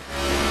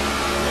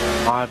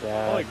 My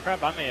bad. Holy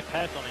crap, I may have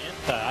passed on the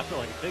inside. I feel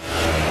like a big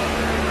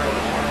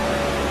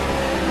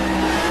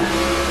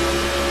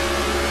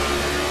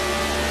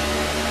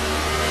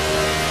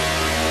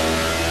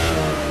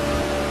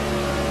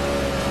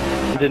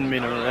Didn't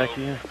mean to wreck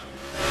you.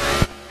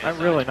 I'm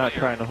really not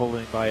trying to hold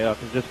anybody up.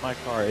 It's just my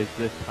car is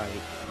this tight.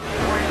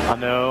 I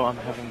know, I'm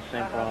having the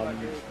same problem.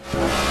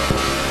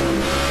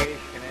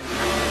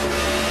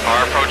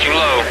 Car approaching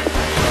low.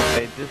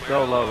 Hey, just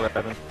go low,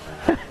 Revan.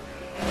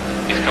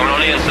 He's coming on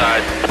the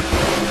inside.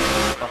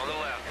 On the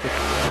left.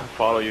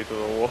 Follow you to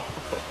the wall.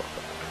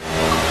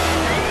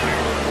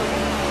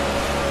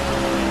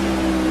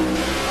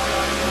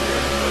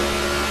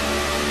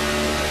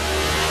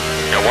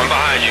 Got one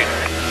behind you.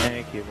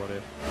 Thank you, what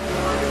if?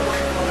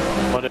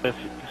 What if it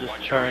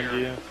just turned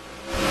you?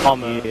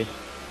 Almost. He's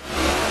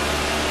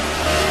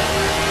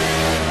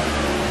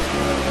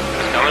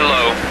coming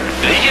low.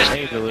 Did he just... I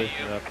need to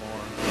loosen it up more.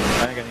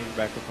 I think I need to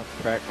back up on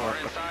the track more.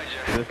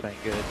 This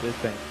ain't good.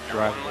 This ain't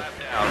drivable.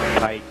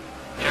 Tight.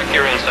 Check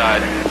your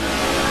inside.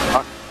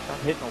 I'm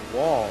hitting a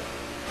wall.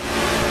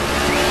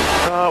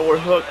 Ah, we're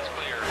hooked.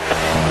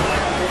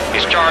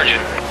 He's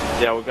charging.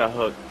 Yeah, we got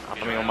hooked. I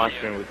mean, on my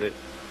screen with it.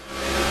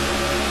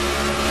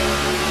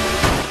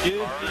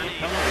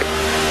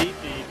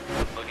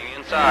 Looking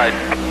inside.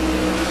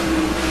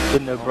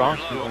 Didn't know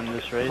Bronx would win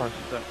this race.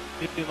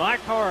 Dude, my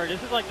car,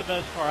 this is like the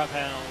best car I've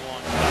had on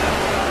one.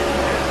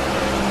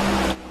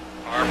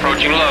 Car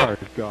approaching low. Car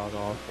is god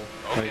awful.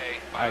 Okay.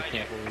 Like, I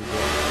can't believe it.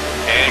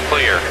 And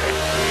clear.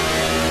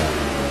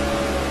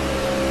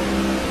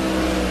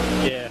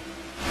 Yeah.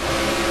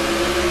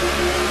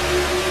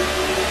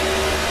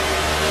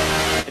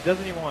 It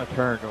doesn't even want to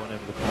turn going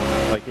into the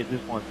corner. Like, it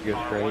just wants to go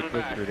straight.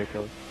 It's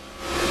ridiculous.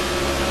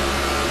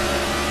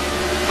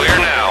 Clear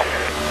now.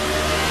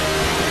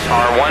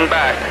 Car one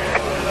back.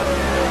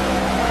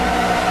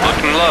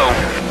 Looking low.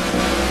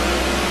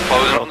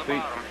 Closing on the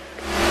bottom.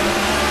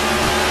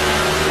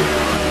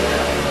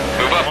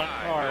 Move up. One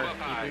car.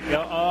 You could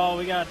go, oh,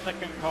 we got a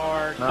second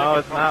car. No,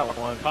 it's not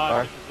one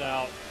car. Is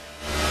out.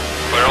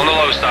 Put it on the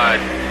low side.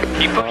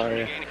 Keep pushing.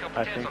 Sorry. Gain a couple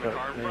I tenths think on the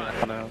car in front.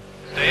 I know.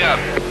 Stay up.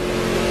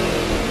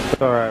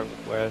 It's alright,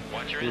 Wes.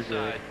 Watch your You're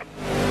good.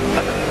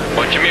 inside.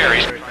 Watch your mirror.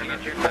 He's trying to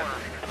get your corner.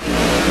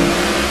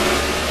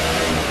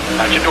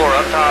 Got your door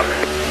up top.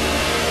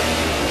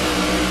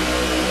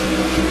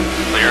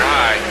 Clear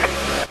high.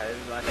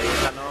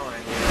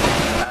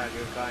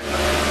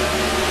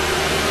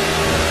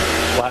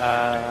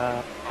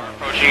 Wow.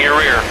 Approaching your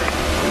rear.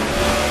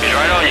 He's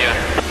right on you.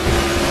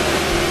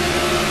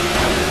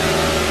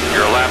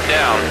 You're a lap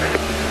down.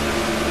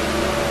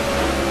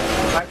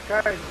 My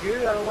car is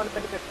good. I don't want to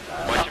take it.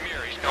 Watch your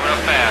mirror. He's coming up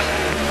fast.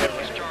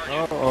 He's charging.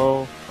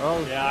 Uh-oh. Oh,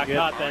 Yeah, I shit.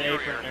 caught that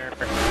apron there.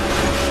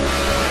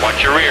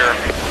 Watch your rear.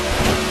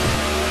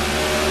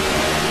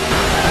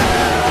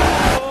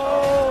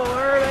 Oh,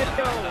 where did it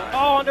go?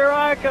 Oh, under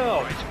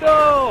Ico. Let's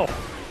go.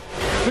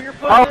 Put your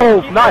foot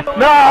Oh, nice.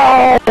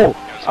 No!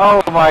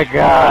 Oh my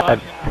god.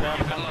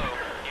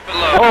 Keep it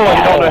low. Oh,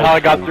 I don't know how I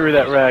got through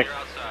that wreck.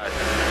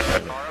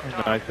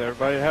 Nice,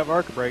 everybody have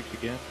arc brakes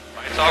again.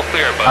 It's all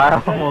clear, I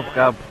bud. almost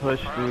got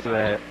pushed through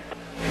that.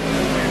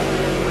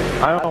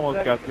 I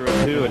almost got through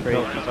it too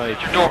until somebody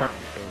Your door. turned.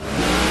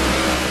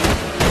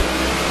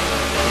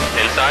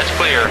 Inside's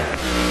clear.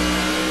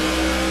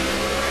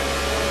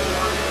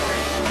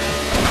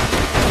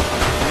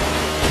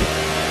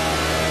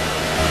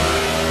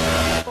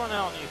 What's going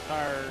on these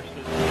tires?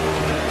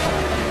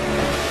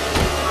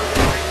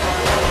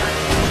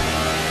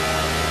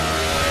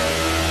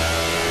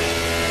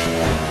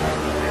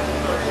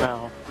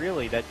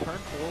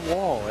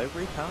 wall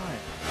every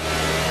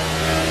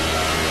time.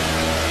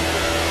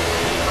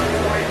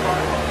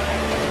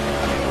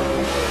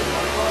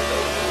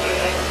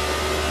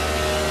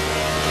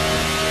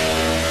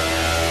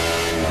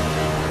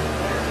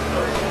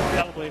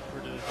 Probably for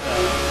the.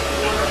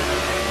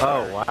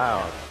 Oh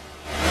wow.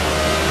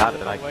 How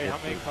did I Wait, get how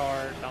many through?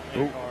 cars? How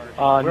many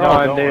cars?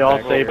 No, and they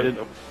all saved it.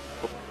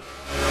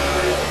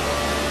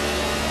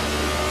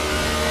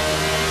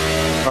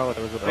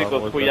 Probably was a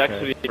Because we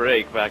actually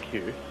break back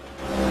here.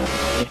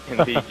 In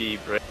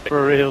DG break.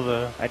 For real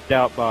though. I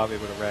doubt Bobby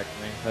would have wrecked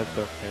me. That's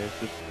okay. It's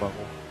just a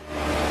bubble.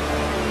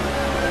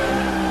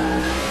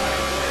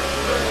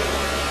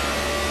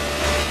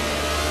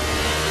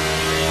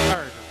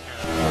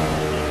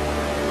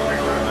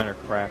 Mine are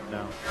crap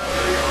now.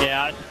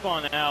 Yeah, I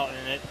spun out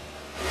and it.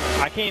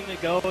 I came to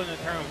go in the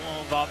turn one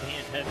without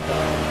being head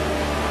start.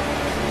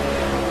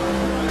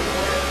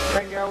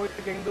 Thank God we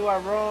can do a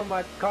roll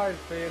my cars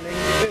for you,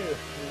 nigga.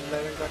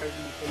 11 cars.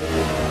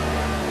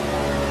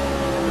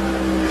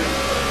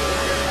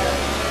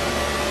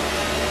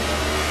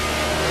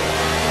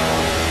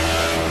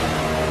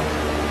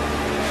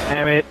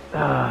 Damn it.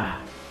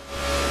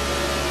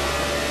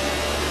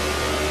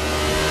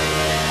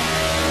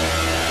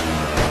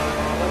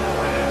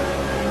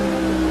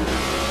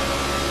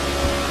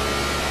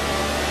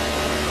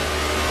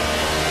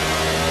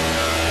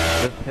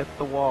 Just hit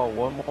the wall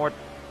one more.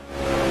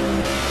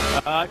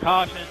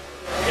 Caution.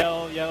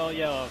 Yellow, yellow,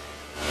 yellow.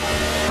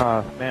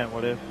 Man,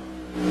 what if?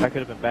 That could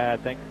have been bad.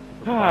 Thank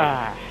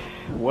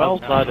you. Well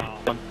done.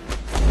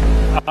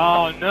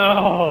 Oh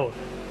no!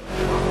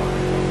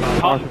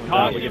 Caution we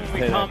when get we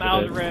paid come after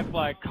out of this. the red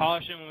flag.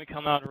 Caution when we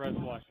come out of the red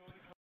flag.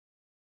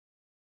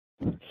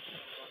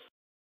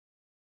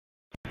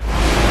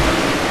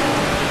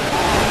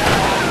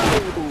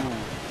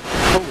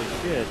 Holy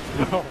shit.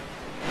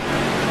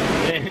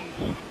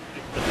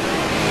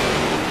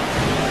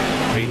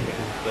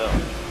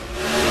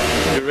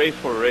 You race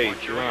for race.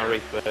 You wanna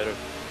race better.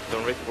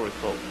 Don't race for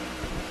results.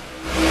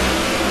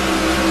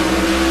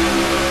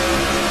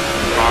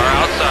 Car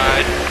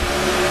outside.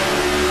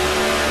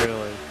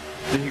 Really?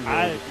 Did he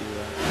really do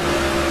that?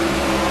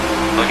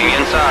 Looking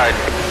inside.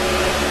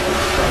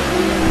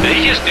 Did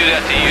he just do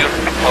that to you?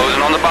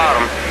 Closing on the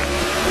bottom.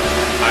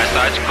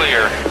 Eyeside's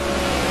clear.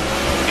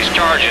 He's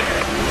charging.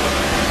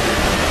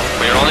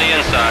 We're on the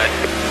inside.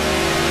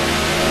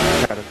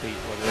 Gotta beat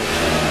what it is.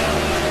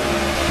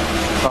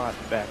 Thought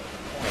back.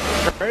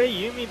 Freddie,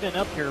 you and me been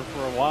up here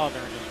for a while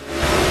during this race.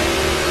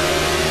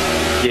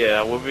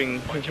 Yeah, we've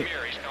been Watch him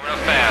here, he's coming up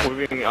fast.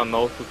 we've been on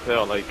nose to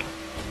tail like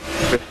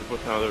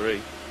 50% of the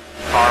race.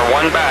 Car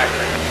one back.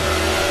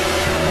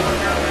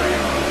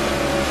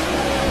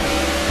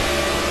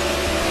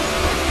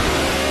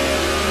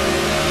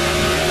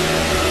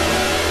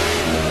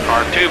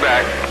 Car two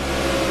back.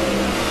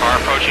 Car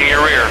approaching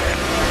your rear.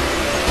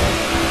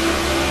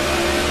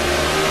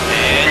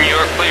 And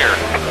you're clear.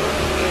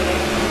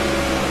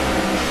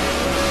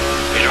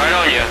 He's right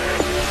on you.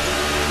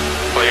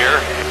 Clear.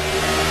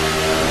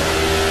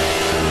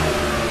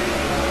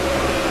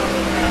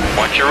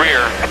 Watch your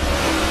rear.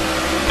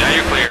 Now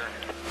you're clear.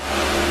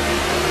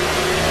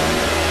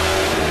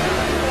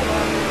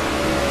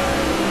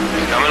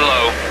 He's coming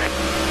low.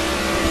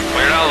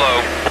 Clear down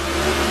low.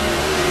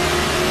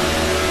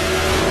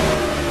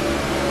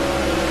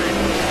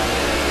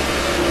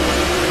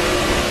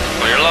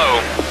 Clear low.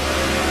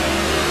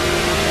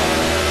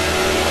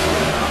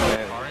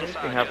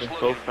 Everything happened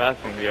so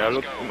fast in here. I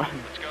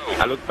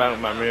looked back at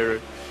my mirror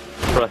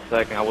for a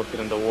second. I was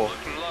hitting the wall.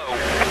 Looking low.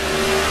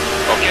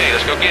 Okay,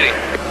 let's go get him.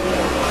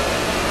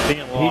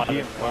 Being lost. PG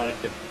and Flonic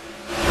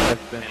has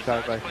been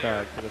side by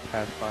side for the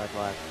past 5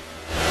 laps.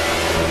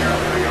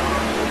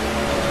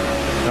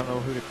 I don't know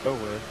who to go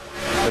with,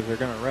 because they're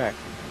gonna wreck.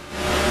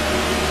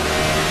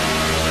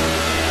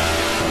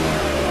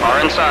 Car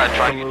inside,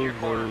 trying to get your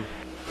corner.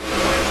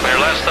 Clear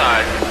left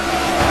side.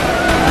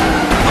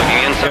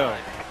 Looking inside. Go.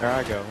 There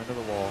I go, into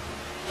the wall.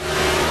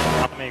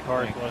 How many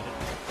cars was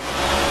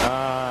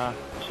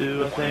it?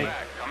 2, I think.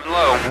 Coming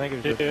low. I think it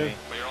was just me.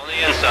 Clear on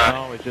the inside.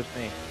 No, it's just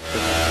me.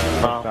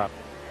 Stop.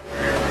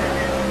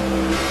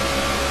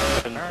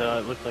 And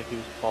it looked like he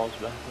was falls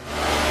back.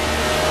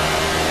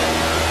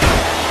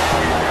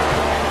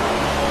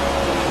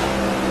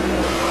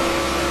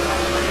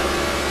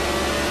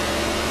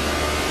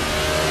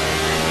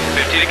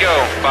 50 to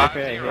go. 5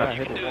 Okay, 0. yeah, You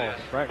hit can the do wall.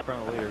 this. Right in front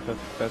of the leaders.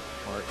 That's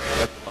smart.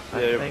 That's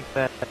I think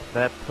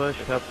that push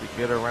helped you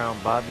get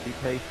around Bobby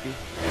Pasty.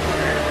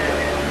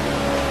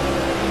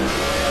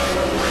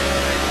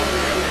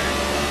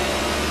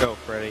 Go,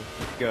 Freddy.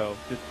 Just go.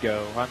 Just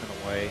go. I'm in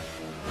the way.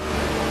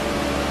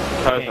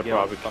 Tires Can't are get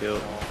off probably the fucking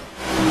killed. wall.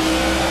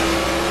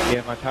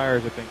 Yeah, my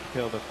tires have been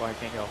killed. That's why I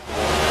can't get off the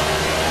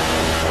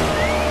wall.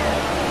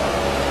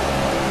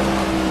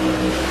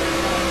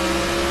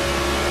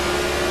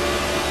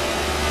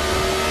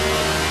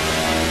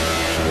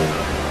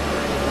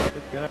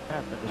 It's gonna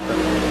happen.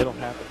 It'll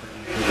happen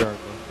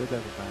regardless. It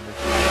doesn't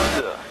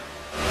matter.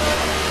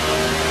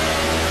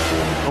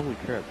 Holy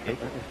crap, they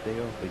gotta stay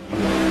off the U.S.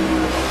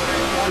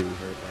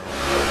 right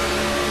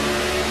now.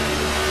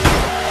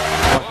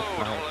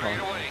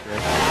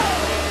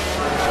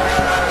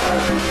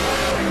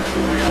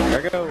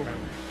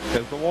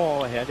 Because the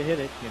wall, I had to hit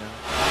it, you know.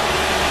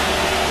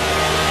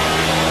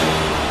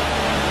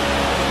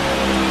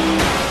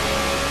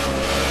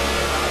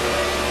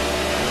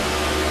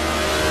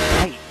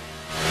 Hey.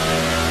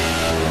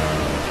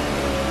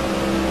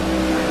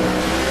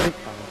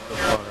 So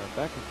far,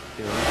 back is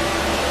still.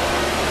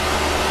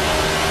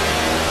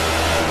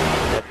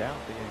 Head down,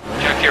 so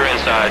Check your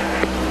inside.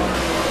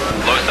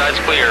 Low side's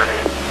clear.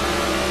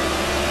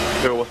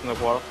 There wasn't a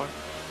qualifier.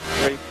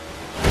 Great.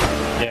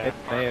 yeah, it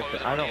may have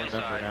been, I don't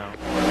remember now.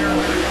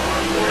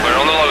 We're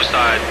on the low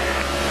side.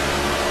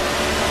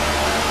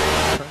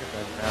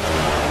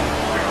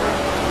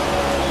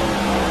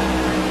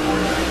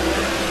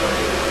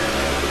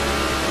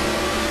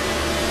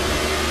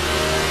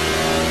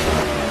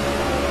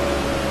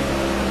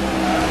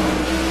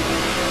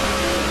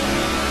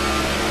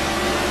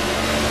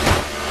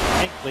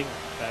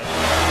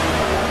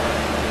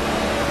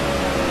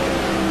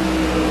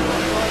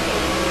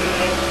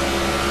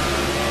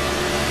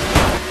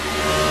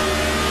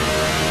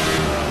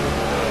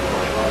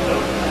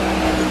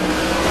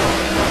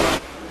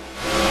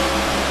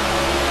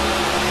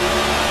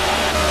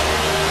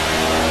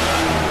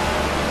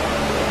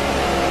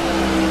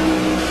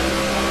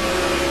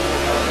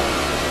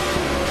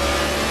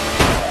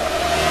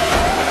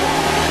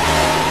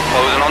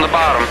 Closing on the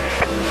bottom.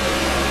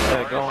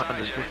 Yeah, go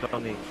on, it's just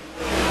on the...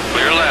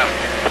 Clear left.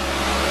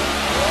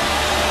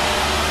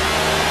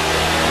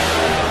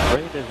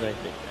 Great as I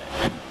think.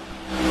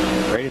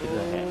 Great as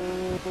I have.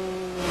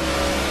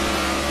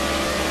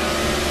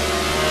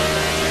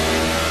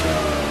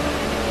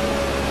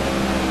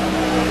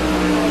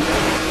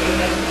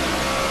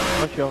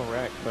 What's your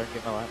rack so I can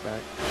get my lap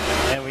back?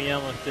 And we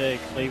almost did.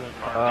 Cleveland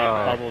Oh.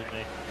 bubbled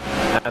me.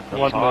 That's a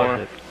One more.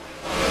 positive.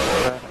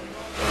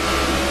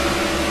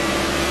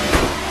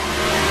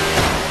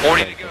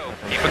 40 to go.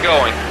 Keep it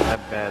going. Not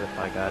bad if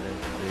I got it.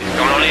 He's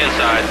coming on the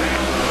inside.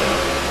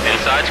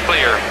 Inside's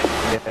clear.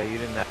 Yeah, you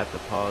didn't have to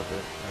pause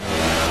it.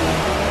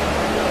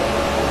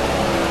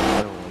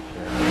 I don't really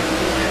care.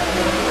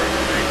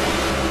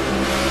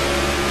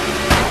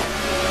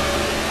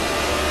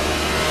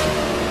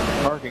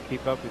 Car can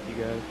keep up with you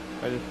guys.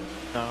 I just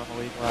not on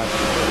the lead lap,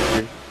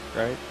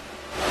 right?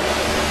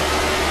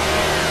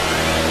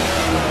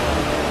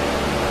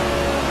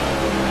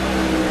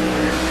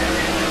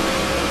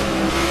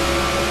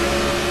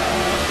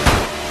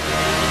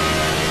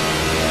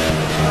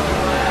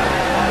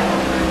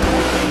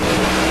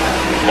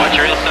 Watch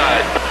your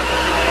inside.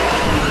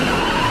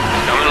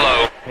 Coming low.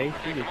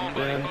 Hasty, did you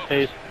win?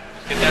 Pace.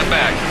 Get that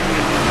back.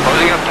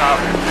 Closing up top.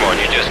 Come on,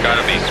 you just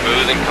gotta be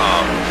smooth and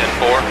calm.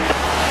 10-4.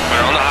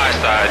 We're on the high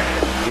side.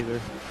 Either.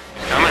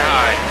 Coming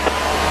high.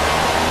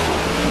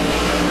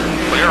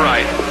 Clear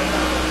right.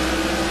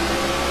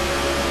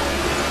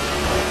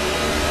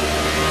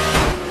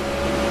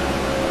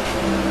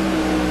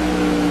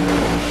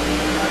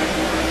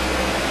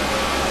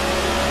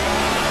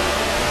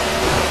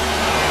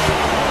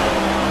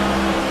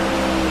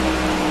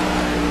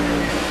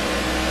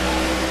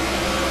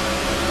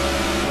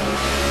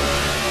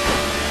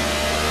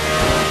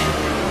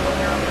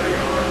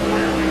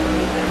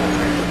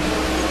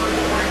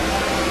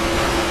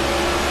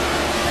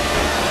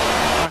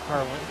 My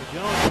car went to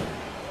jump.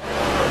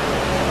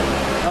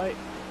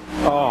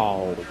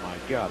 Oh my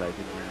god, I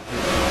didn't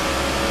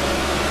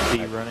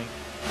see running.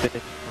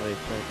 Fifth place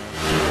right now.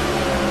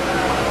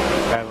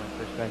 Traveling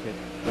for second.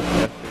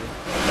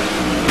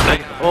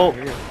 Oh,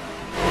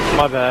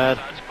 my bad.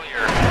 That's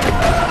clear.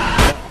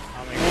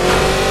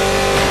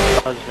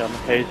 I just got my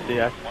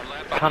pasty. I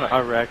kind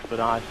of wrecked, but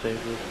I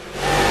saved it.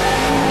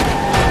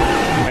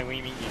 Wait, what do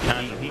you mean you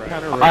kind of He wrecked?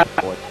 kind of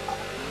wrecked what?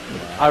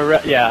 I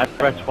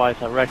wrecked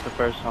twice. I wrecked the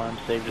first time,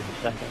 saved it the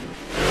second.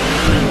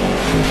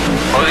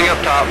 Closing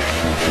up top.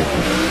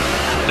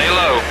 Stay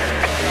low.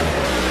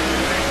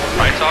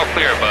 Right's all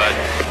clear, bud.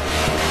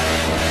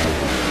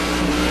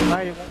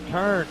 Right, it won't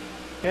turn.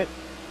 Hit.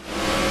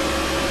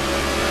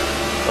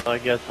 So I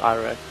guess I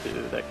wrecked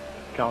too. That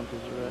counts as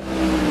a wreck.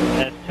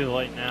 That's too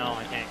late now.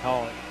 I can't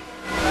call it.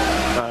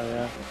 Oh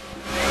yeah.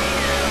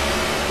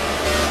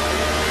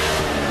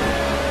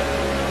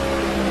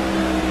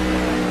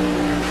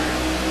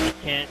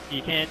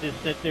 You can't just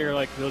sit there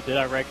like, well, did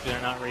I wreck it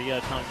or not? Where you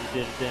gotta tell them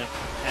you did it then.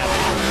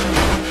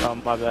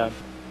 Happen. My bad.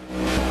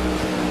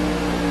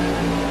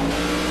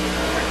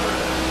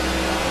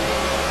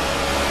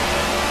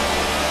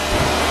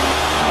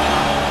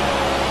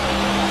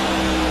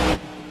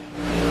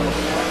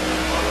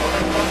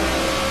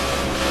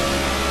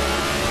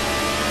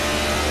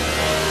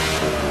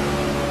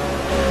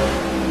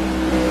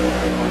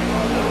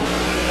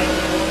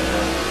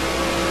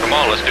 Come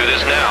on, let's do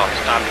this now.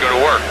 It's time to go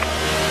to work.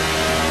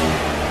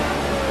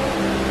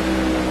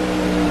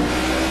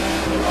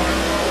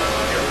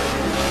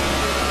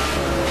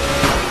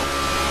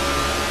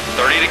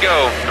 To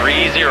go,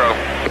 3-0.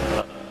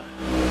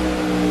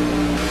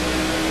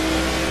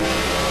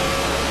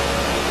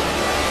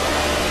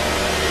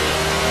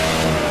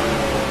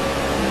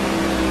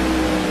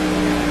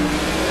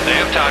 They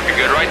have time, you're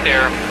good right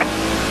there.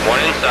 One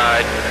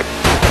inside.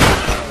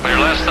 Clear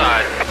left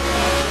side.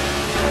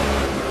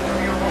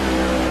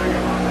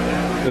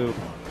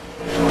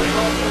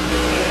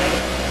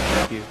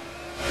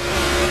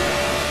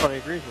 Everybody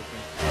agrees with me.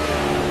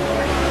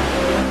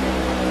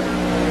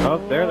 Oh,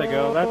 there they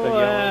go. That's a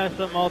yellow.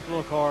 Some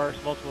multiple cars.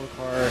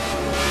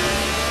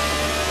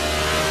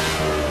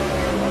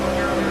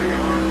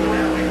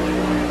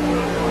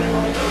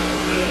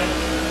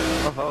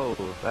 Oh,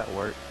 that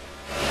worked.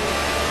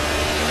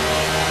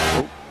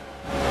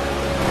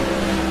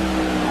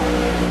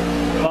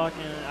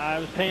 I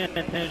was paying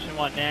attention to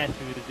what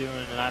Nasty was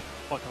doing, and I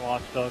fucking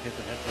lost focus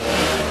and hit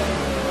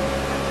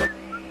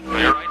On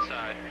your right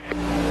side.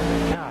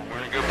 We're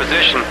in a good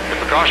position. If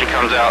the caution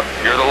comes out,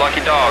 you're the lucky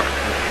dog.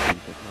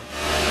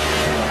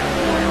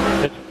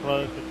 It's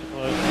close.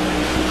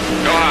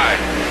 Go high.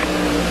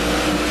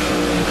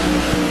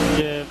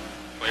 Yeah.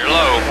 Clear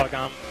low. Fuck,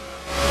 I'm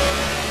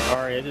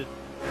sorry, I just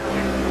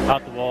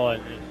out the wall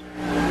and just...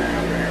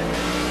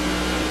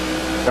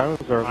 That was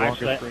our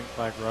Actually, longest green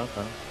flag run,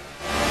 though.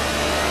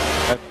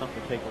 That's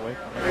something to take away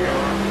from it.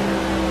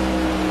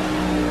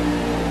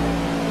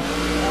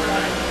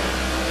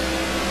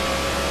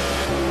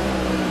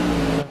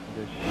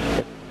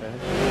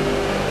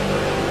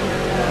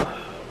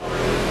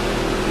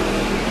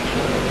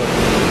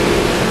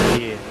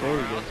 Yeah, there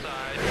we go.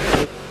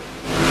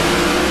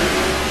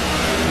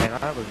 Man,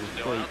 I was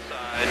asleep.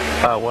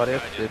 What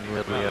if didn't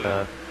really,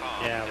 Yeah,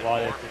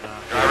 what if did not.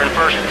 Driver in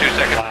first in 2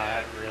 seconds.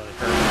 That really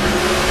hurt.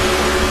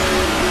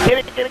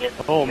 Get it.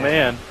 Oh,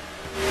 man.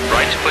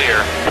 Right's clear.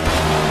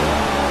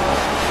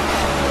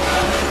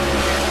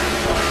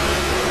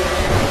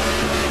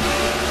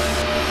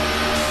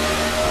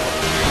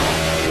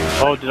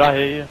 Oh, did I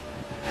hit you?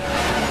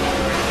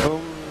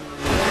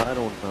 I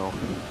don't know.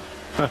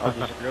 I'll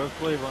just go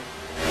Cleveland.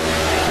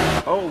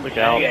 Oh, look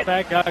out. Get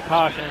back,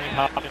 caution.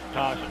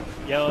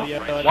 Yellow.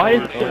 Why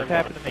did this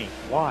happen to me?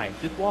 Why?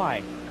 Just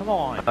why? Come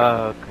on.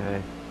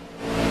 okay.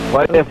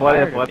 What if? Oh,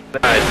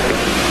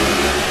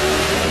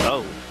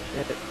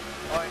 shit.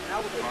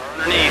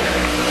 Underneath.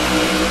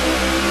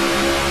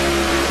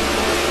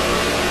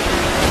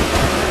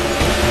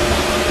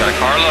 Got a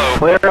car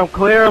low.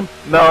 Clear him.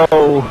 No.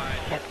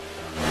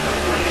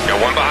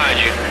 Got one behind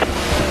you.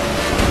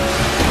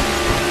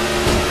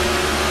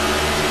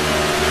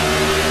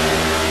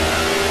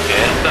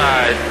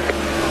 Inside.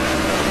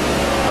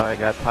 I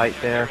got tight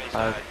there.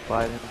 I was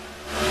sliding.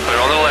 Put it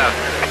on the left.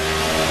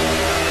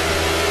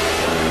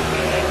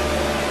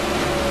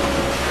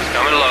 It's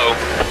coming low.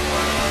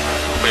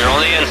 Clear on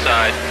the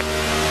inside.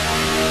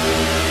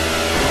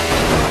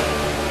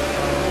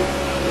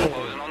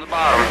 Closing on the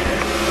bottom.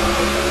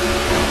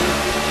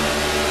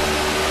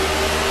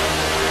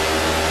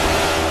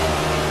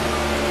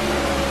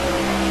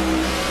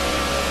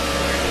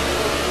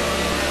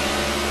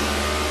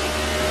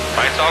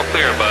 Light's all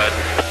clear, bud.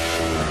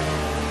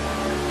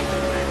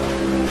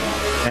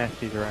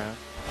 Nasty's around.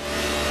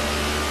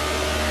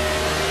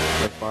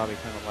 Like Bobby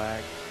kind of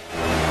lagged.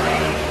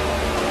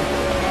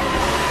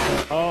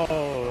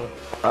 Oh.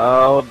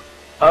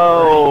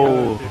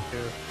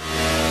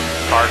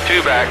 Car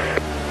 2 back.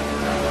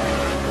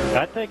 Did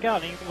I take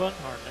out England?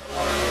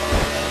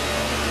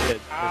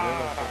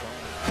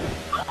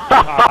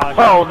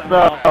 Oh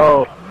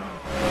no.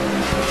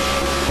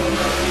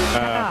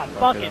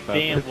 Fucking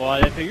damn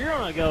what? If you're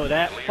gonna go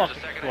that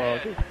fucking slow,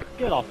 just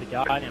get off the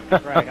goddamn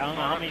track. I don't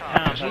know how many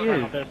times I've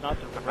heard there's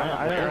nothing around.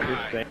 I don't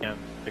understand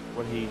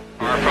what he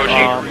Car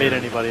approaching. Made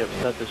anybody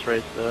upset this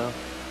race, though.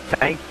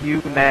 Thank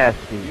you,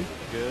 Nasty.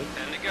 good.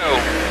 10 to go.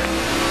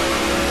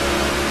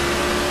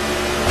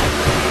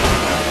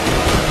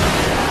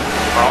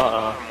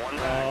 Uh-oh.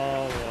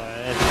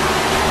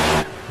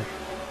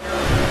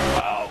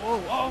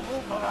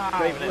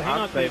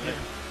 I'm saving it.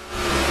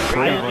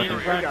 I didn't mean to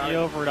run you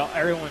over it.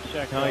 Everyone's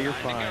checking. No, you're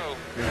fine.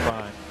 You're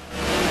fine.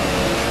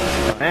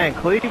 Man,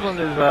 Cleveland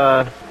is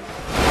That's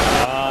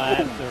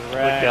a Look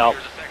wreck. out.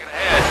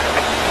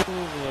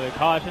 Ooh,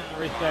 caution,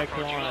 respect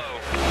on.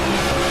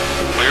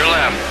 Clear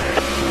left.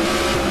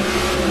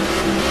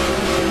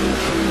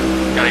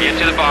 Gotta get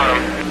to the bottom.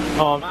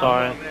 Oh, I'm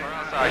sorry.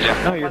 Outside you.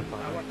 No, you're fine.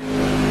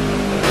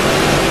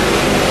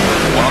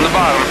 One on the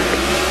bottom.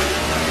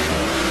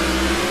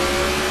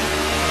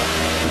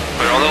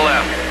 Put it on the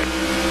left.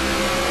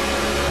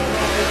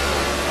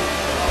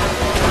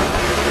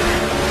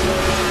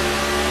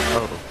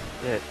 oh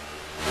shit.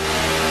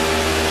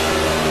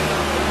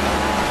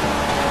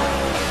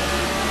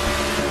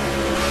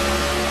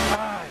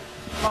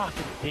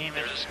 Fucking damn it.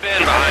 There's a spin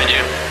behind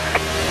you.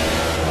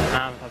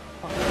 I'm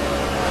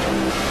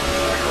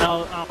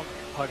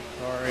fucking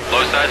sorry.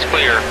 Low side's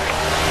clear.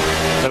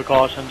 No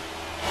caution.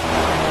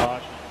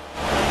 Caution.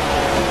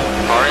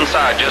 Car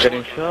inside, just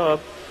Getting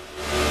shoved.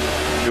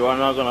 You are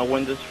not gonna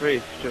win this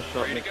race. Just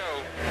shut ready me. to go.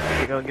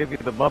 They're gonna give you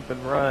the bump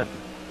and run.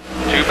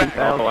 2 back.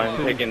 Oh,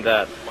 I'm taking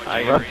that.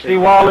 I am Rusty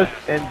taking Wallace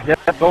and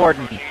Jeff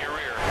Gordon.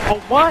 Oh,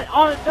 what?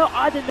 Oh, no,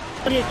 I didn't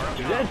hit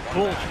you. That's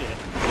bullshit.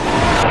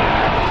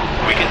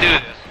 We can do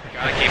this.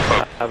 Gotta keep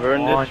focused. I've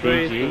earned Come on, this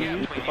race.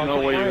 DG. There's no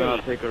way you're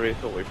gonna take a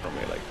race away from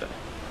me like that.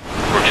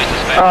 We're just a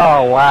speck.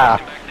 Oh wow.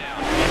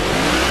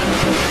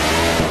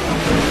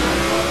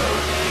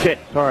 Shit,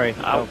 sorry.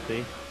 I'll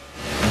see.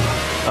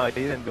 Oh, he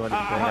didn't do anything.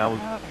 I was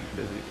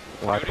busy Two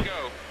to watching. go.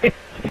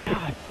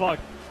 God, fuck.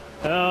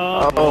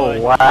 Oh, Oh,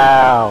 boy.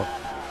 wow.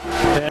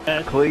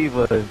 Yes.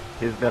 Cleveland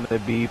is gonna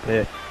be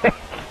pissed.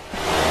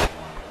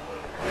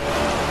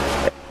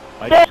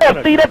 I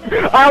Yeah, see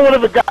that? I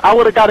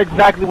would have got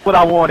exactly what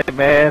I wanted,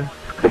 man.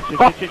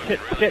 Shit.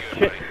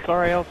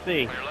 Sorry,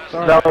 LC.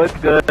 Sorry. No, it's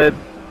good.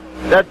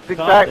 That's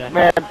exact,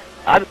 man.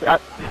 God,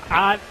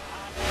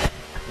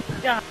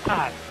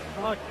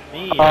 fuck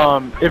me.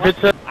 If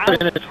it's a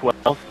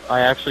 12th, I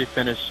actually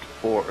finished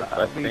 4th,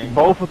 I think.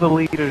 Both of the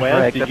leaders, Well,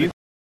 Greg. did you